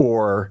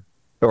 or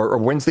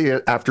Wednesday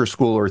after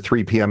school or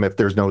 3 p.m. if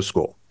there's no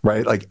school,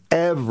 right? Like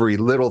every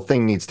little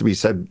thing needs to be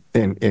said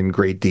in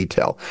great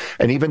detail.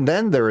 And even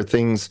then there are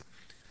things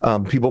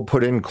people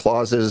put in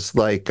clauses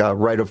like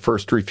right of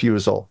first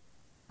refusal,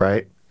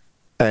 right?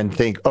 And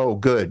think, oh,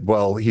 good.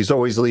 Well, he's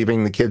always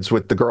leaving the kids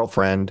with the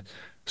girlfriend.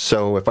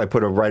 So if I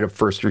put a right of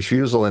first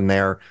refusal in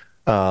there,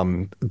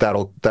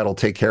 that'll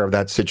take care of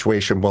that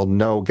situation. Well,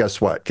 no,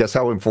 guess what? Guess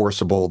how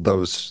enforceable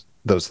those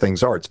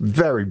things are. It's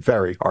very,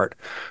 very hard.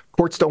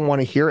 Courts don't want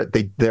to hear it.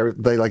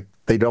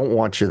 They don't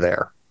want you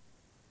there.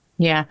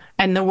 Yeah.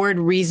 And the word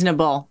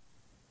reasonable.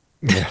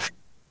 Yeah.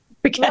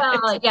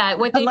 Well, yeah.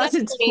 Unless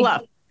it's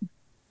fluff.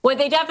 What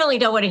they definitely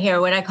don't want to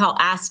hear, what I call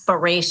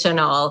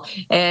aspirational,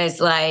 is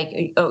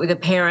like, oh, the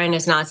parent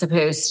is not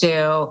supposed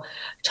to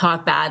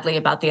talk badly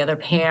about the other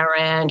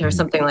parent or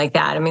something like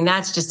that. I mean,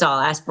 that's just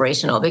all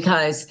aspirational,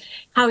 because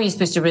how are you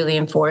supposed to really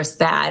enforce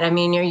that? I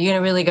mean, are you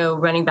going to really go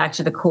running back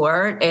to the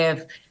court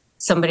if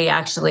somebody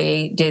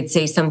actually did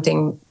say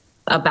something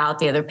about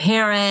the other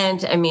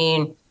parent? I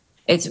mean,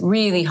 it's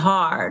really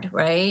hard,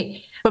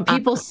 right? But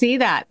people see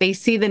that. They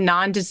see the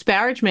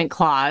non-disparagement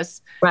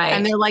clause. Right.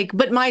 And they're like,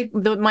 but my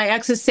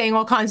ex is saying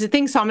all kinds of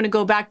things, so I'm going to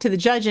go back to the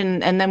judge.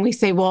 And then we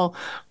say, well,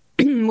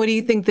 what do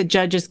you think the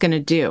judge is going to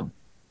do?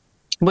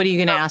 What are you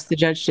going to ask the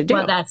judge to do?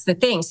 Well, that's the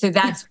thing. So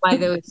that's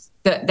why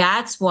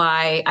that's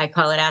why I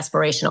call it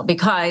aspirational,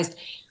 because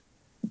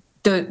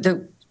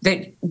the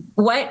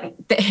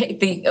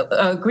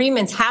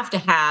agreements have to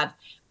have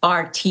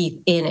are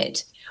teeth in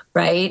it.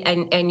 Right.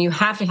 And you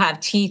have to have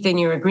teeth in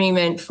your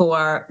agreement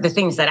for the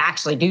things that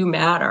actually do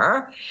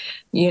matter,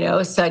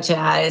 such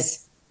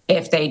as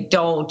if they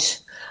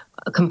don't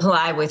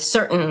comply with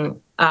certain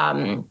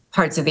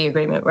parts of the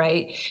agreement.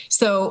 Right.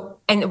 So,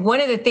 and one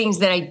of the things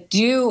that I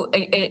do,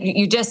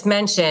 you just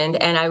mentioned,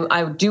 and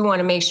I do want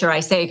to make sure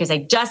I say, because I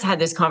just had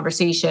this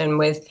conversation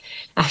with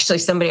actually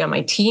somebody on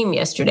my team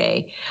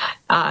yesterday.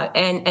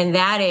 And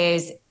that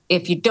is,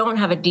 if you don't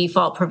have a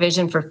default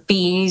provision for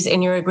fees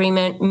in your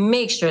agreement,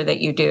 make sure that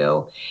you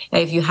do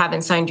if you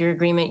haven't signed your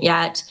agreement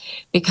yet.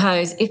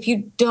 Because if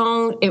you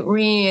don't, it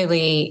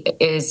really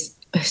is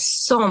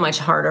so much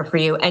harder for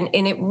you. And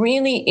it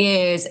really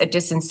is a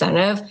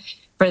disincentive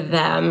for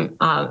them,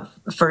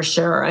 for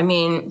sure. I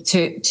mean,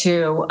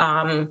 to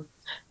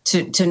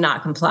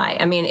not comply.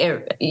 I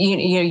mean,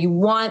 you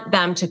want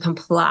them to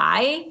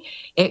comply.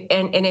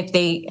 And if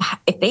they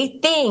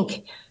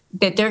think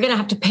that they're going to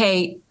have to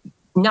pay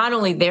not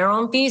only their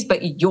own fees,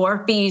 but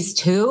your fees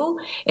too,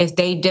 if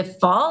they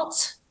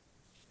default,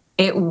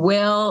 it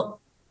will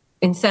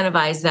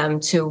incentivize them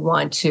to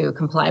want to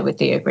comply with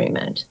the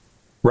agreement.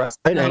 Right.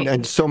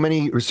 And so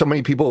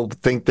many people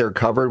think they're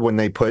covered when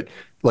they put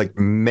like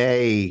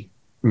may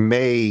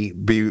be,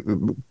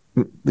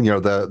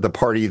 the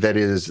party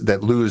that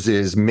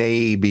loses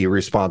may be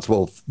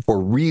responsible for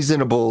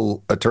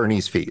reasonable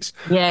attorney's fees.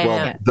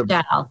 Yeah.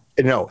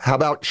 Well, how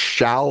about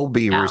shall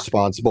be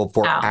responsible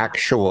for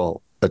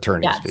actual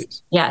attorney's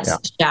fees? Yes,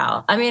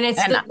 shall. I mean,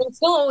 it's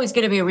still always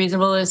going to be a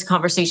reasonableness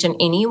conversation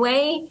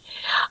anyway,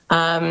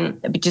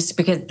 just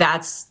because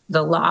that's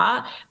the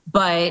law.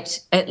 But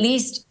at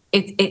least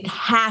it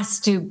has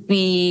to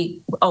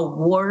be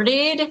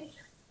awarded,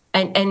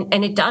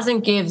 and it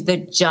doesn't give the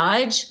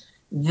judge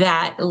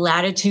that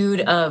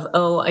latitude of,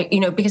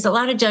 because a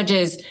lot of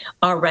judges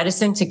are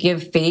reticent to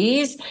give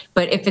fees,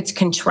 but if it's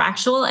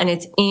contractual and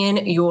it's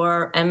in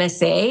your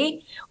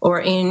MSA, or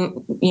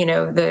in,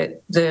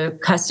 the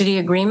custody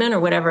agreement or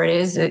whatever it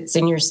is, it's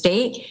in your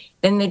state,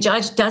 then the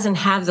judge doesn't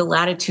have the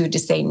latitude to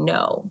say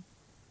no.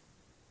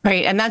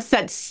 Right. And that's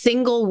that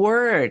single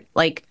word,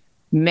 like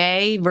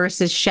may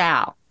versus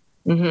shall.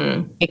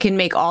 Mm-hmm. It can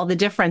make all the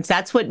difference.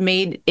 That's what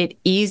made it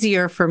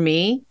easier for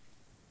me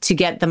to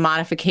get the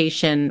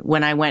modification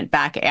when I went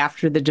back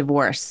after the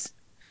divorce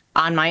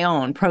on my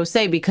own, pro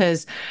se,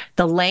 because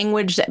the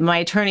language that my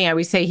attorney, I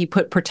always say, he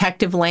put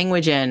protective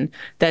language in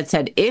that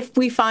said, if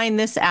we find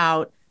this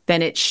out,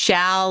 then it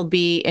shall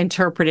be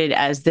interpreted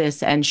as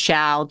this and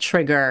shall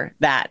trigger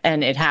that.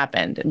 And it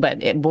happened. But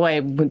there's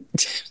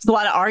a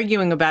lot of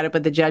arguing about it.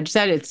 But the judge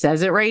said, it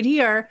says it right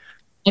here.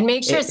 And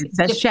make sure it's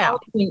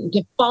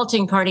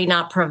defaulting party,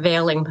 not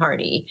prevailing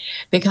party,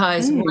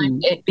 because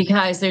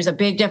because there's a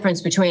big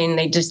difference between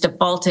they just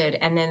defaulted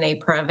and then they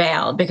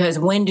prevailed. Because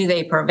when do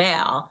they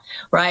prevail,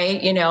 right?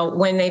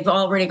 When they've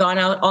already gone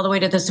out all the way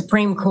to the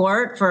Supreme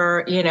Court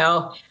for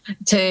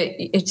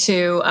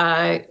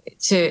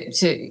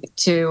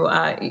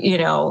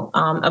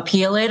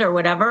appeal it or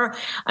whatever.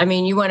 I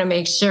mean, you want to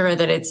make sure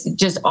that it's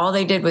just all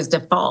they did was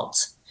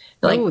default.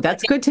 Like,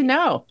 that's good to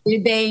know.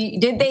 Did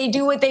they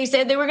do what they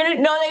said they were going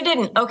to? No, they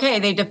didn't. Okay,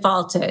 they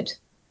defaulted.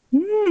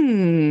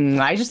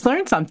 I just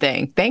learned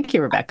something. Thank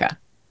you, Rebecca.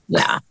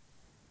 Yeah.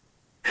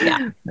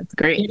 That's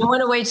great. You don't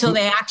want to wait till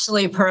they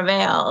actually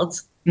prevailed.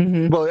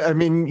 Mm-hmm. Well, I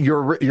mean,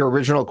 your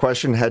original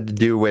question had to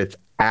do with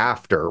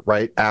after,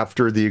 right?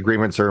 After the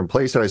agreements are in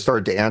place. And I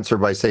started to answer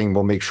by saying,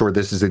 well, make sure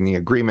this is in the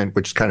agreement,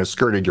 which kind of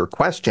skirted your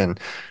question.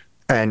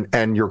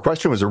 And your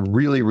question was a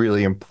really,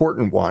 really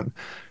important one.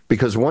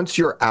 Because once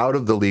you're out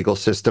of the legal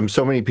system,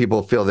 so many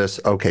people feel this,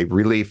 okay,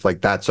 relief, like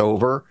that's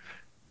over,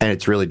 and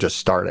it's really just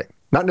starting.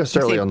 Not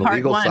necessarily on the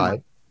legal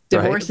side.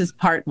 Divorce is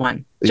part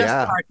one.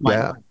 Part one.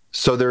 Yeah.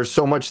 So there's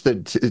so much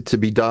to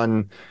be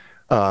done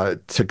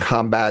to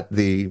combat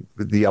the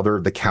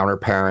counter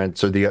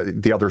parents or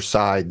the other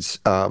side's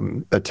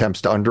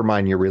attempts to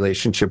undermine your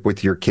relationship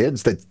with your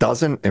kids that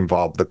doesn't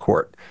involve the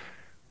court.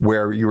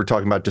 Where you were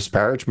talking about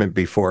disparagement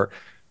before,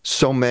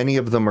 so many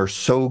of them are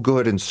so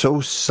good and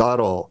so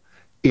subtle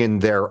in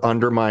their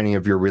undermining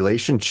of your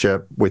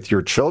relationship with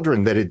your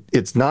children that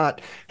it's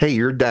not, hey,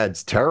 your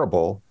dad's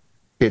terrible.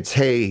 It's,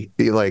 hey,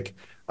 like,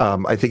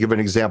 I think of an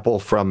example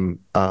from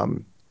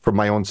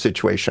my own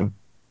situation.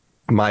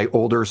 my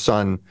older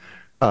son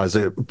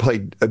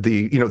played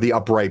the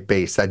upright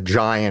bass, that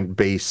giant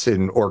bass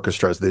in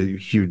orchestras, the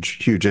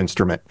huge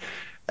instrument.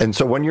 And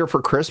so one year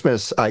for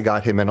Christmas, I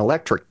got him an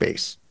electric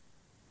bass,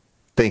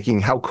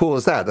 thinking, how cool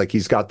is that? Like,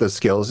 he's got the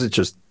skills. It's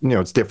just,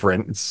 it's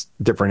different. It's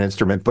a different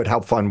instrument, but how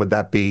fun would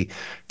that be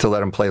to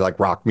let him play like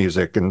rock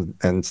music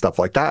and stuff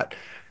like that?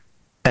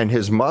 And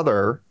his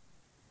mother,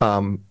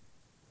 from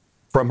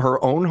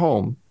her own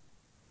home,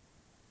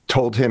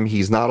 told him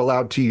he's not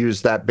allowed to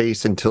use that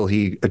bass until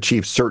he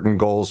achieves certain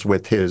goals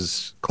with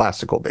his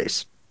classical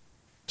bass.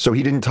 So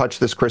he didn't touch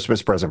this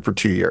Christmas present for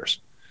 2 years.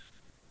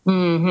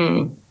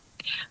 Mm-hmm.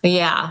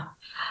 Yeah.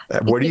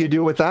 What do you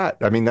do with that?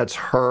 I mean, that's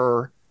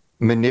her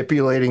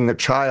manipulating the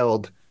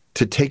child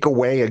to take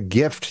away a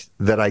gift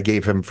that I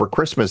gave him for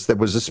Christmas that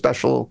was a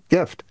special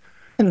gift.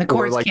 And the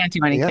courts can't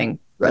do anything.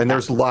 Yeah. And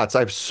there's lots. I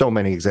have so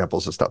many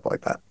examples of stuff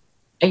like that.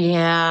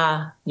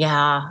 Yeah.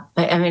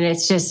 I mean,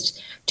 it's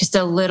just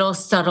a little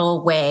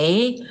subtle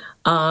way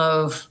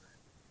of,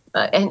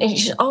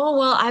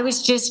 I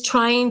was just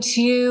trying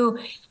to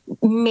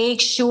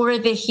make sure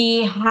that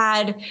he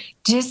had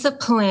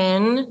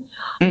discipline.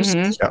 I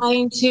was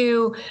trying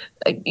to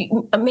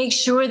make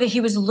sure that he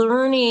was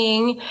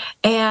learning.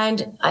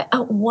 And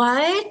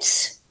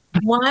what?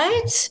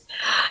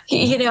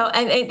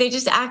 And they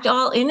just act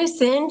all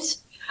innocent.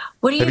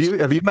 What do you?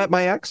 Have you met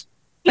my ex?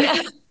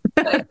 Yeah.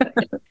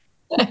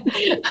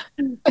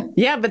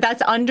 Yeah, but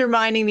that's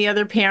undermining the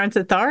other parent's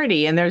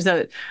authority. And there's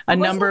a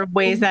number of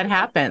ways that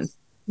happens.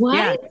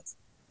 What?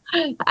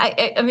 Yeah.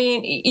 I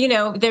mean,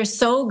 they're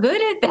so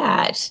good at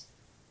that.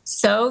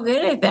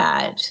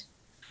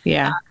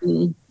 Yeah.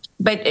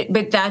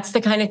 But that's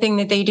the kind of thing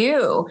that they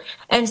do.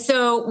 And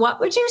so what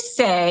would you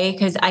say,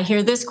 because I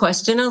hear this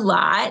question a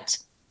lot,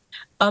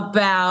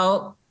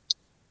 about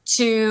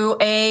to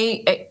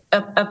a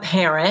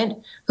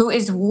parent who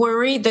is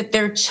worried that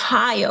their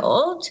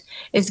child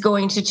is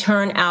going to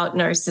turn out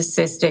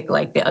narcissistic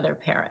like the other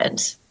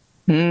parent?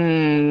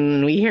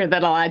 We hear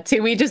that a lot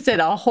too. We just did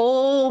a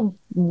whole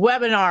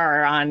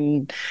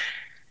webinar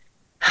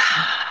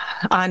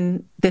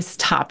on this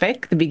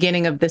topic, the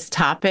beginning of this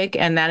topic,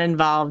 and that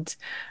involved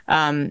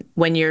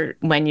when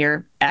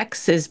your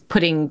ex is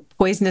putting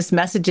poisonous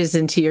messages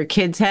into your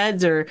kids'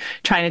 heads or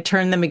trying to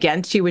turn them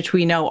against you, which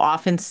we know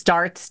often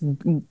starts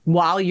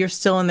while you're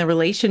still in the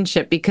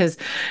relationship. Because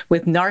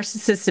with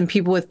narcissists and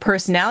people with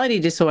personality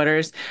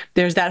disorders,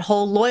 there's that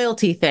whole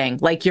loyalty thing,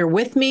 like you're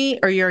with me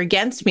or you're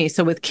against me.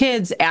 So with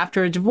kids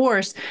after a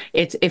divorce,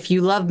 it's if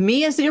you love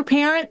me as your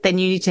parent, then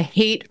you need to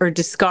hate or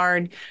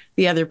discard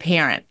the other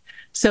parent.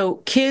 So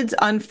kids,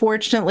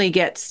 unfortunately,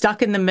 get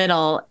stuck in the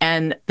middle,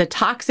 and the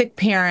toxic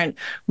parent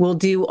will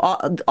do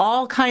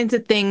all kinds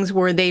of things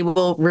where they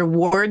will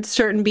reward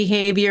certain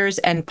behaviors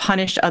and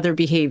punish other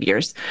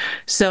behaviors.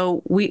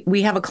 So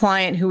we have a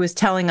client who was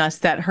telling us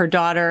that her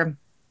daughter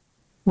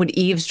would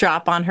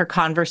eavesdrop on her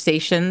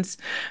conversations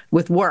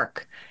with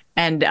work.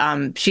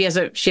 And she has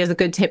a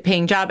good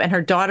paying job, and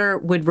her daughter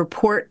would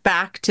report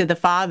back to the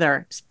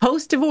father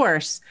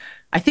post-divorce,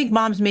 I think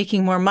mom's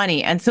making more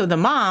money. And so the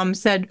mom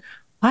said,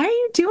 why are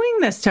you doing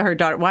this to her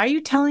daughter? Why are you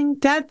telling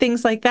dad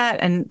things like that?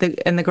 And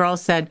the girl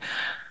said,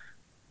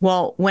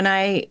 well, when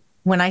I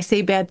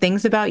say bad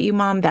things about you,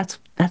 mom, that's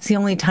the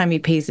only time he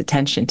pays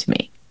attention to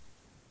me.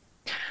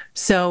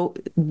 So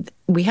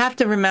we have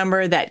to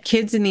remember that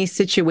kids in these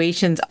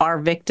situations are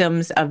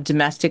victims of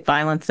domestic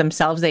violence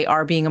themselves. They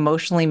are being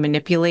emotionally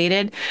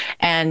manipulated,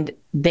 and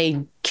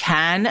they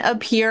can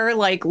appear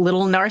like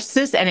little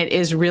narcissists, and it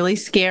is really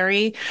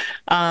scary.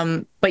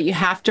 But you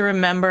have to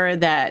remember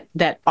that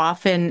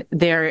often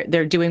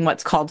they're doing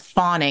what's called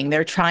fawning.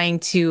 They're trying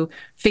to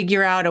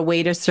figure out a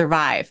way to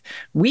survive.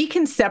 We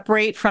can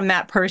separate from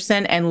that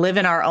person and live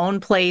in our own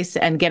place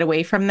and get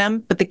away from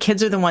them, but the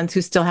kids are the ones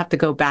who still have to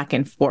go back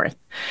and forth.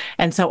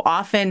 And so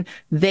often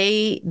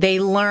they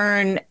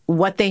learn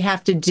what they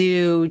have to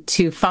do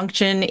to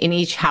function in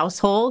each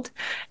household.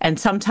 And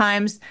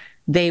sometimes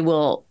they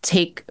will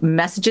take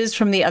messages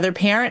from the other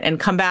parent and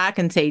come back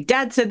and say,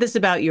 dad said this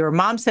about you, or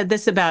mom said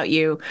this about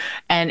you.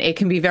 And it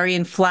can be very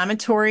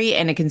inflammatory,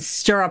 and it can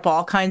stir up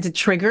all kinds of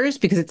triggers,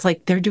 because it's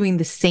like they're doing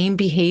the same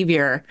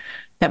behavior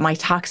that my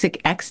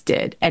toxic ex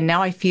did. And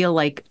now I feel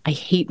like I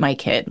hate my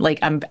kid.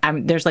 Like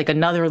there's like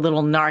another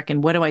little narc,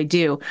 and what do I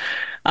do?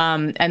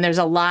 And there's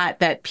a lot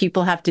that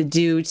people have to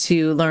do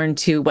to learn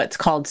to what's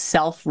called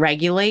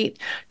self-regulate,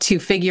 to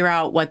figure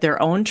out what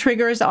their own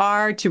triggers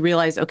are, to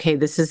realize, okay,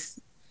 this is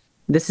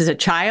a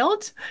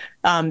child.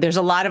 There's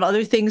a lot of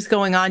other things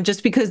going on.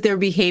 Just because they're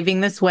behaving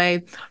this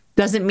way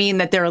doesn't mean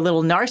that they're a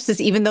little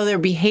narcissist, even though they're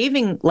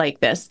behaving like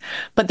this.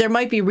 But there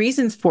might be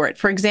reasons for it.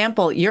 For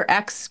example, your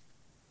ex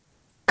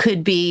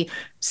could be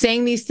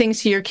saying these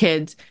things to your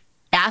kids,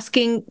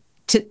 asking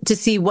to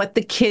see what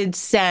the kid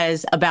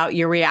says about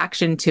your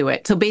reaction to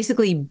it. So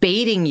basically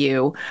baiting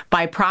you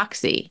by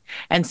proxy.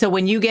 And so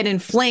when you get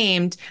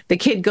inflamed, the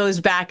kid goes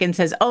back and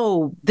says,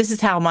 oh, this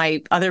is how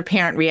my other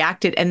parent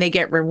reacted, and they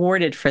get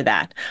rewarded for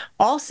that.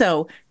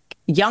 Also,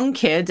 young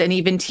kids and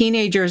even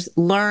teenagers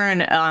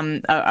learn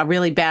a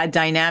really bad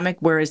dynamic,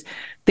 whereas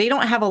they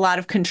don't have a lot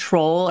of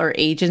control or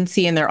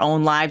agency in their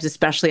own lives,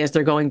 especially as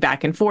they're going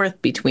back and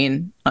forth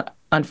between,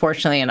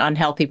 unfortunately, an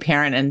unhealthy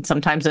parent and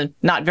sometimes a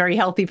not very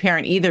healthy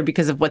parent either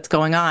because of what's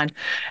going on.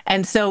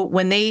 And so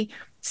when they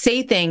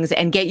say things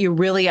and get you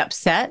really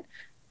upset,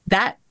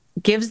 that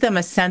gives them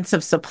a sense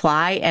of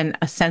supply and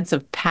a sense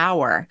of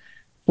power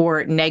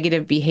for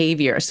negative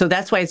behavior. So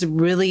that's why it's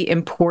really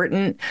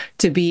important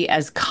to be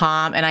as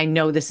calm. And I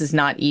know this is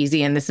not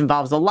easy and this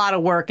involves a lot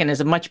of work and is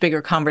a much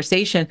bigger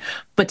conversation,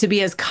 but to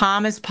be as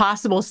calm as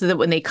possible so that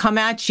when they come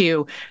at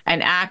you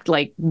and act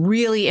like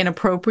really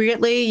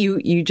inappropriately,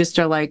 you just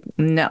are like,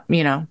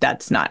 no,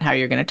 that's not how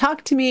you're going to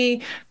talk to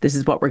me. This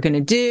is what we're going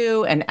to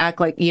do, and act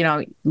like,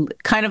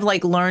 kind of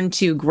like learn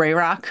to gray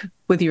rock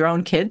with your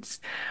own kids,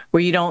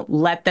 where you don't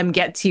let them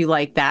get to you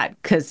like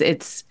that, because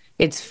it's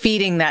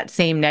feeding that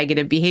same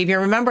negative behavior.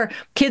 Remember,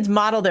 kids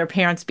model their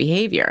parents'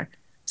 behavior.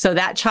 So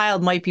that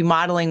child might be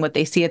modeling what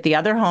they see at the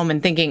other home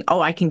and thinking,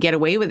 oh, I can get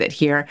away with it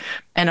here.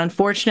 And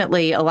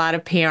unfortunately, a lot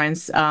of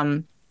parents,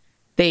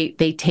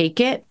 they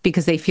take it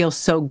because they feel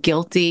so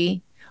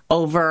guilty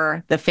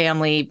over the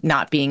family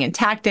not being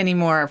intact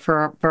anymore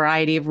for a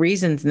variety of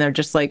reasons. And they're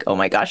just like, oh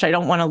my gosh, I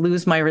don't want to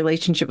lose my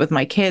relationship with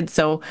my kids.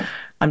 So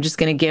I'm just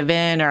going to give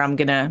in, or I'm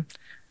going to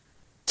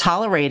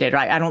tolerate it.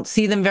 Right? I don't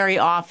see them very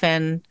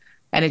often.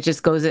 And it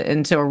just goes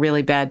into a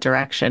really bad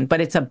direction.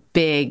 But it's a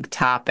big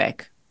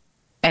topic,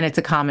 and it's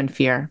a common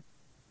fear.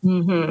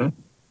 Mm-hmm.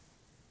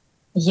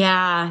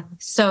 Yeah.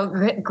 So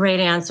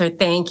great answer.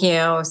 Thank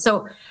you.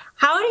 So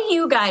how do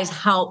you guys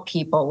help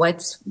people?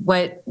 What's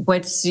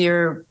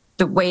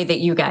the way that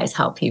you guys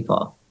help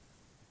people?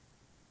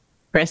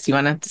 Chris, you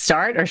want to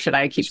start, or should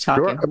I keep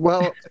talking? Sure.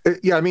 Well,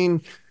 yeah,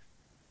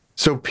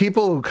 so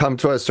people who come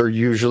to us are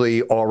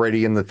usually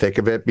already in the thick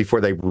of it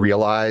before they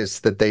realize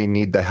that they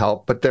need the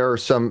help. But there are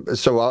so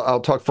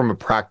I'll talk from a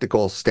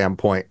practical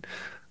standpoint.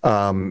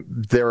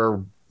 There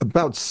are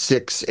about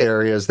 6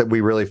 areas that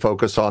we really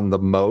focus on the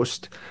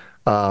most.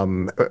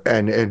 And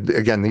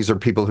again, these are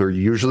people who are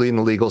usually in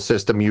the legal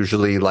system,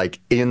 usually like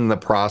in the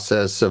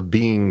process of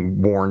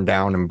being worn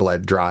down and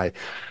bled dry.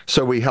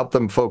 So we help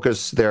them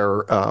focus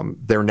their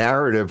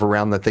narrative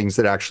around the things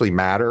that actually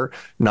matter,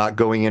 not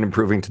going in and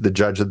proving to the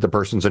judge that the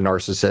person's a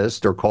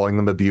narcissist or calling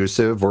them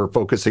abusive or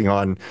focusing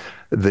on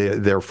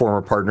their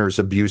former partner's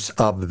abuse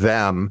of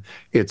them.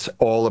 It's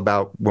all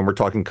about, when we're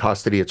talking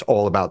custody, it's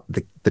all about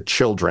the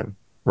children.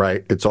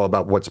 Right. It's all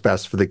about what's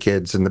best for the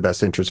kids and the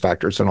best interest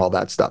factors and all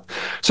that stuff.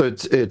 So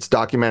it's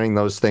documenting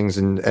those things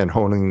and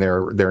honing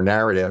their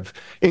narrative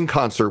in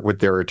concert with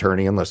their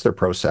attorney, unless they're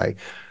pro se.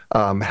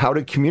 How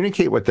to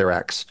communicate with their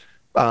ex.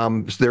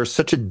 There's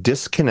such a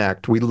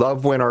disconnect. We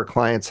love when our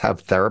clients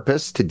have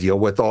therapists to deal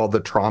with all the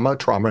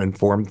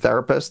trauma-informed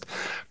therapist,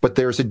 but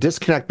there's a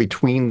disconnect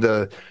between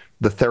the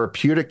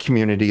therapeutic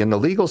community and the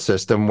legal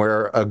system,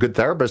 where a good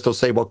therapist will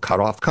say, well,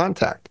 cut off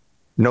contact.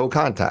 No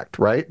contact,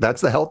 right?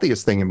 That's the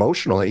healthiest thing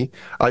emotionally.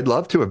 I'd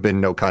love to have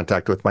been no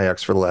contact with my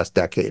ex for the last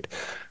decade.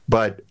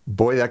 But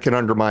boy, that can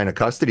undermine a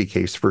custody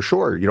case for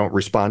sure. You don't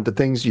respond to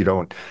things. You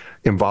don't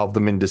involve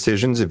them in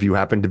decisions. If you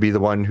happen to be the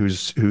one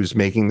who's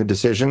making the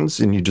decisions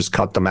and you just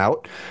cut them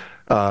out,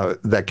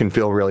 that can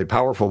feel really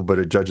powerful, but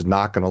a judge is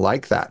not going to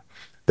like that.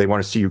 They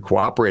want to see you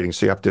cooperating,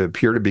 so you have to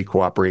appear to be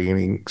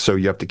cooperating, so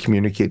you have to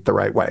communicate the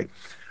right way.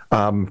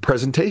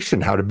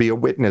 Presentation, how to be a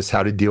witness,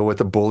 how to deal with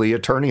a bully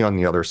attorney on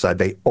the other side.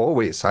 They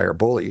always hire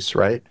bullies,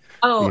 right?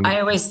 Oh, I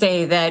always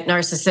say that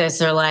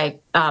narcissists are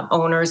like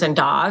owners and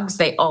dogs.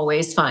 They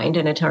always find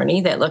an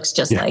attorney that looks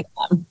just like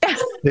them.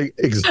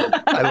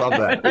 I love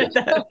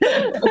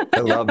that. I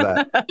love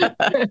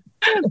that.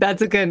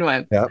 That's a good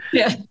one. Yep.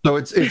 Yeah. So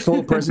it's a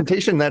whole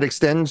presentation that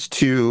extends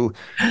to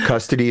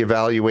custody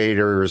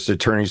evaluators,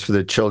 attorneys for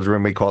the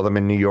children, we call them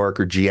in New York,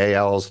 or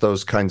GALs,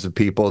 those kinds of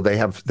people.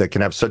 That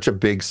can have such a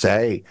big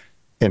say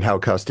in how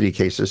custody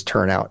cases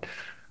turn out.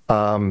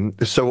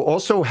 So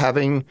also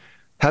having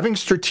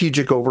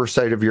strategic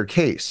oversight of your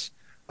case.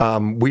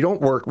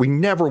 We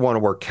never want to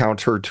work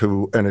counter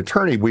to an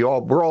attorney. We're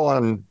all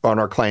on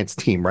our client's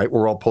team, right?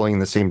 We're all pulling in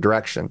the same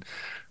direction.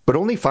 But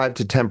only 5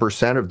 to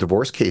 10% of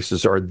divorce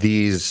cases are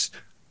these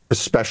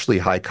especially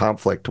high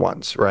conflict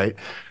ones, right?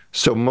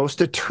 So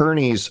most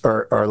attorneys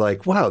are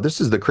like, wow, this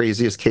is the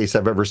craziest case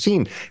I've ever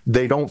seen.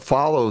 They don't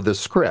follow the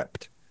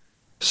script.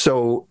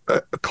 So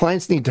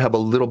clients need to have a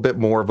little bit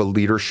more of a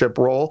leadership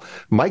role.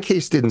 My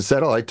case didn't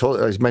settle. I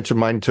mentioned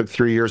mine took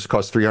 3 years,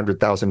 cost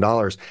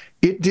 $300,000.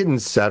 It didn't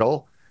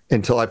settle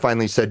until I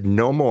finally said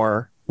no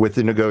more with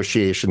the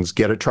negotiations.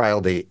 Get a trial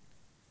date,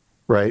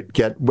 right?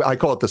 I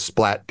call it the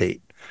splat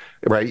date,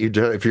 right?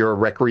 If you're a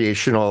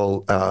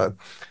recreational,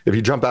 if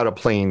you jump out of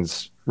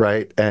planes,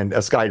 right, and a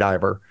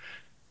skydiver,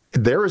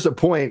 there is a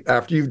point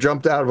after you've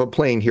jumped out of a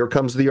plane, here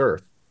comes the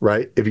earth,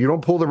 right? If you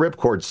don't pull the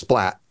ripcord,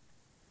 splat.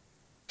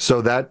 So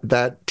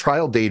that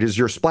trial date is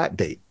your splat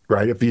date,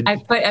 right?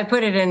 I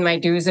put it in my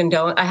do's and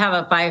don'ts. I have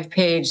a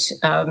 5-page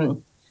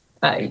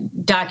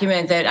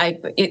document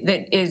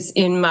that is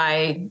in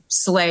my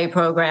SLAY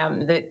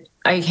program that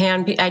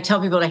I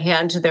tell people to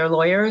hand to their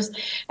lawyers,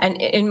 and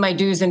in my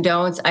do's and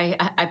don'ts,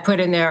 I put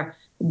in there,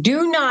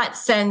 do not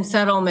send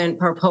settlement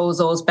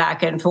proposals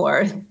back and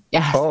forth.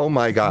 Yes. Oh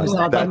my gosh.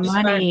 The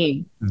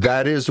money.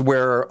 That is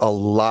where a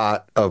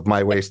lot of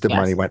my wasted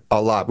money went.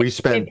 A lot. We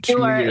spent 2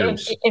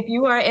 years. If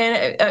you are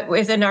in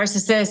with a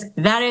narcissist,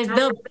 that is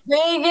the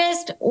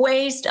biggest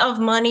waste of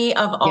money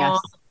of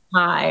all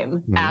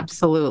time.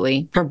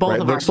 Absolutely. For both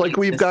of us. Looks like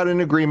we've got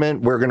an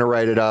agreement. We're going to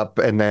write it up.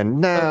 And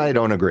then, I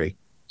don't agree.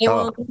 It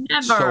will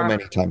never. So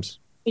many times.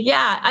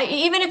 Yeah.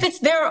 Even if it's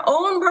their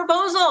own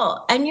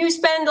proposal and you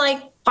spend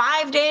like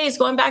 5 days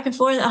going back and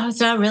forth. Oh, it's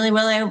not really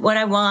what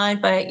I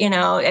want, but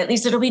at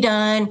least it'll be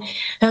done.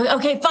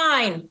 Okay,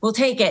 fine. We'll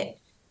take it.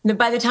 And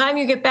by the time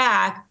you get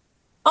back,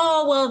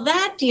 oh, well,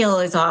 that deal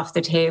is off the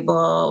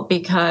table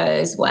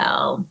because,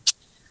 well,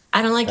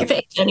 I don't like your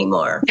face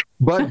anymore.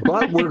 But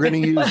we're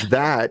going to use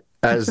that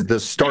as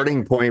the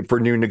starting point for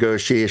new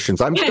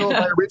negotiations. I'm still at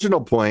my original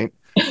point,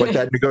 but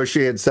that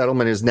negotiated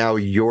settlement is now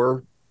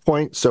your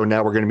point. So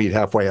now we're going to meet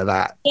halfway of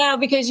that. Yeah,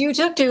 because you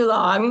took too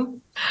long,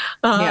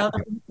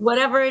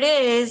 whatever it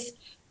is.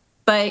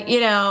 But,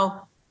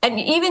 and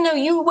even though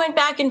you went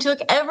back and took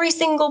every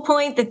single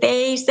point that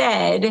they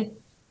said,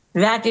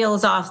 that deal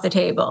is off the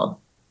table.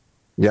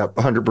 Yep,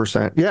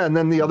 100%. Yeah, and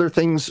then the other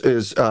things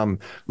is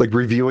like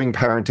reviewing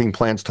parenting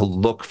plans to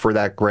look for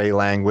that gray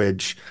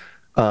language.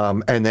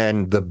 And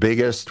then the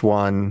biggest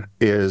one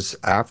is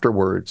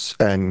afterwards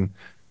and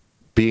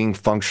being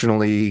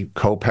functionally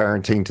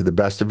co-parenting to the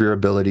best of your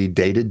ability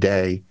day to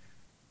day,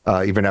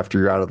 even after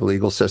you're out of the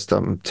legal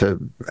system, to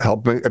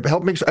help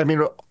make sure. I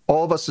mean,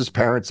 all of us as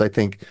parents, I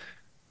think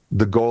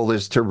the goal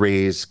is to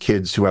raise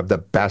kids who have the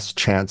best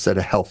chance at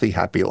a healthy,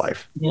 happy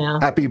life. Yeah.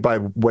 Happy by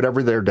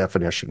whatever their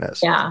definition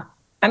is. Yeah.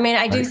 I mean,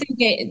 I do think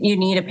that you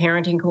need a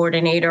parenting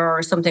coordinator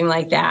or something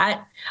like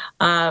that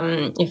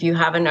if you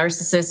have a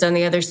narcissist on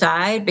the other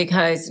side,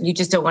 because you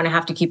just don't want to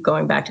have to keep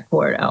going back to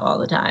court all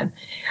the time.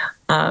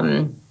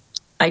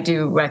 I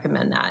do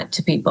recommend that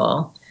to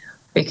people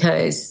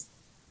because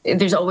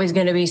there's always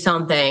going to be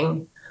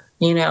something,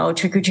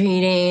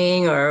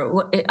 trick-or-treating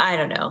or I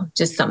don't know,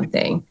 just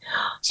something.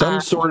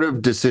 Some sort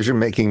of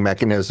decision-making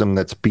mechanism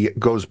that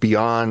goes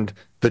beyond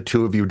the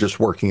two of you just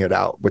working it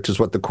out, which is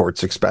what the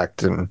courts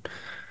expect and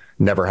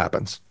never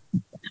happens.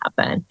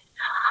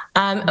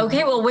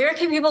 Okay, well, where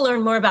can people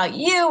learn more about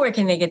you? Where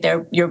can they get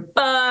your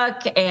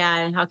book?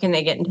 And how can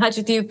they get in touch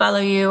with you, follow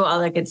you, all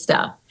that good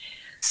stuff?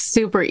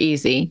 Super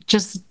easy.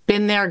 Just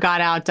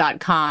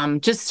beenthere.gotout.com.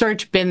 Just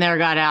search Been There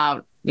Got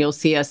Out. You'll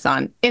see us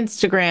on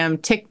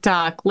Instagram,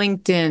 TikTok,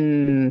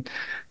 LinkedIn,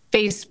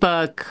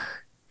 Facebook,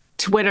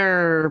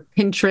 Twitter,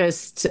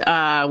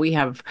 Pinterest. We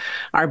have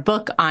our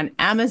book on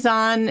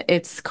Amazon.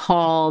 It's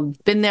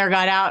called Been There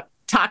Got Out: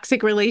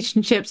 Toxic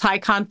Relationships, High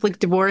Conflict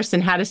Divorce,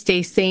 and How to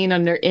Stay Sane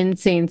Under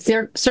Insane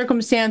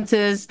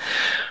Circumstances.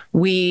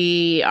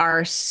 We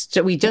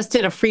just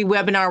did a free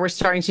webinar. We're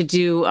starting to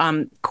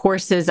do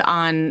courses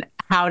on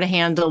how to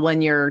handle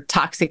when your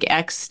toxic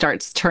ex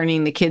starts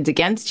turning the kids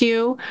against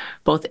you,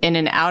 both in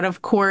and out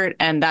of court.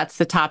 And that's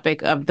the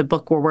topic of the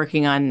book we're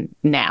working on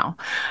now.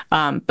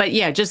 But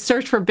yeah, just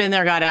search for Been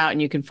There Got Out and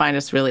you can find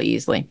us really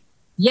easily.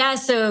 Yeah,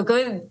 so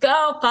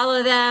go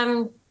follow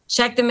them,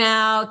 check them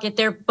out, get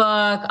their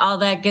book, all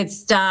that good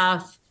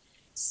stuff.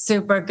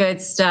 Super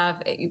good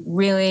stuff.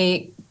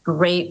 Really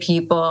great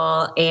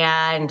people.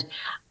 And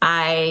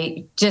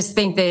I just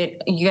think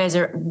that you guys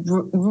are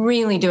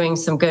really doing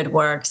some good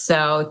work.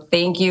 So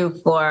thank you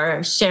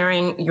for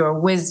sharing your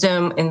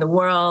wisdom in the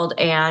world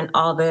and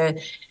all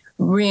the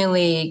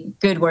really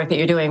good work that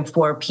you're doing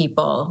for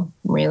people.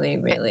 Really,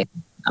 really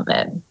love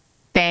it.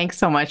 Thanks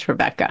so much,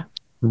 Rebecca.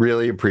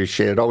 Really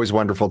appreciate it. Always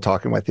wonderful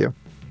talking with you.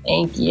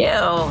 Thank you.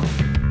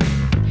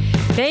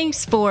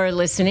 Thanks for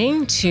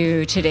listening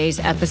to today's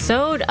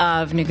episode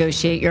of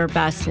Negotiate Your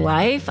Best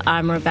Life.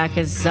 I'm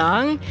Rebecca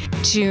Zung.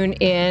 Tune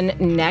in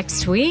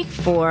next week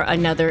for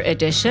another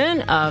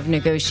edition of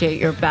Negotiate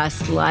Your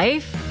Best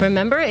Life.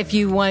 Remember, if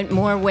you want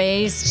more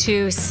ways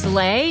to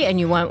slay and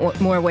you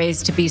want more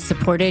ways to be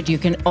supported, you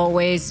can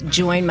always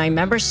join my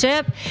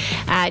membership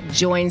at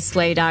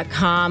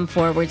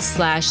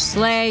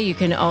joinslay.com/slay. You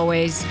can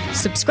always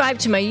subscribe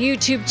to my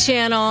YouTube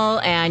channel,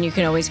 and you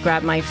can always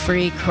grab my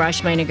free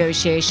Crush My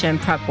Negotiation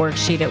prep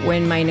worksheet at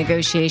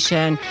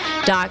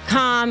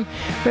winmynegotiation.com.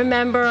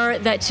 Remember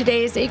that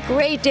today is a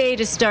great day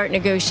to start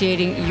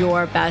negotiating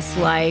your best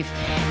life,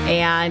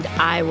 and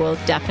I will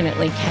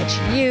definitely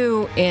catch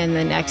you in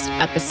the next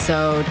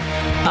episode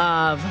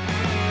of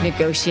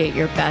Negotiate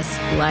Your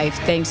Best Life.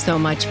 Thanks so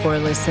much for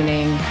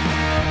listening.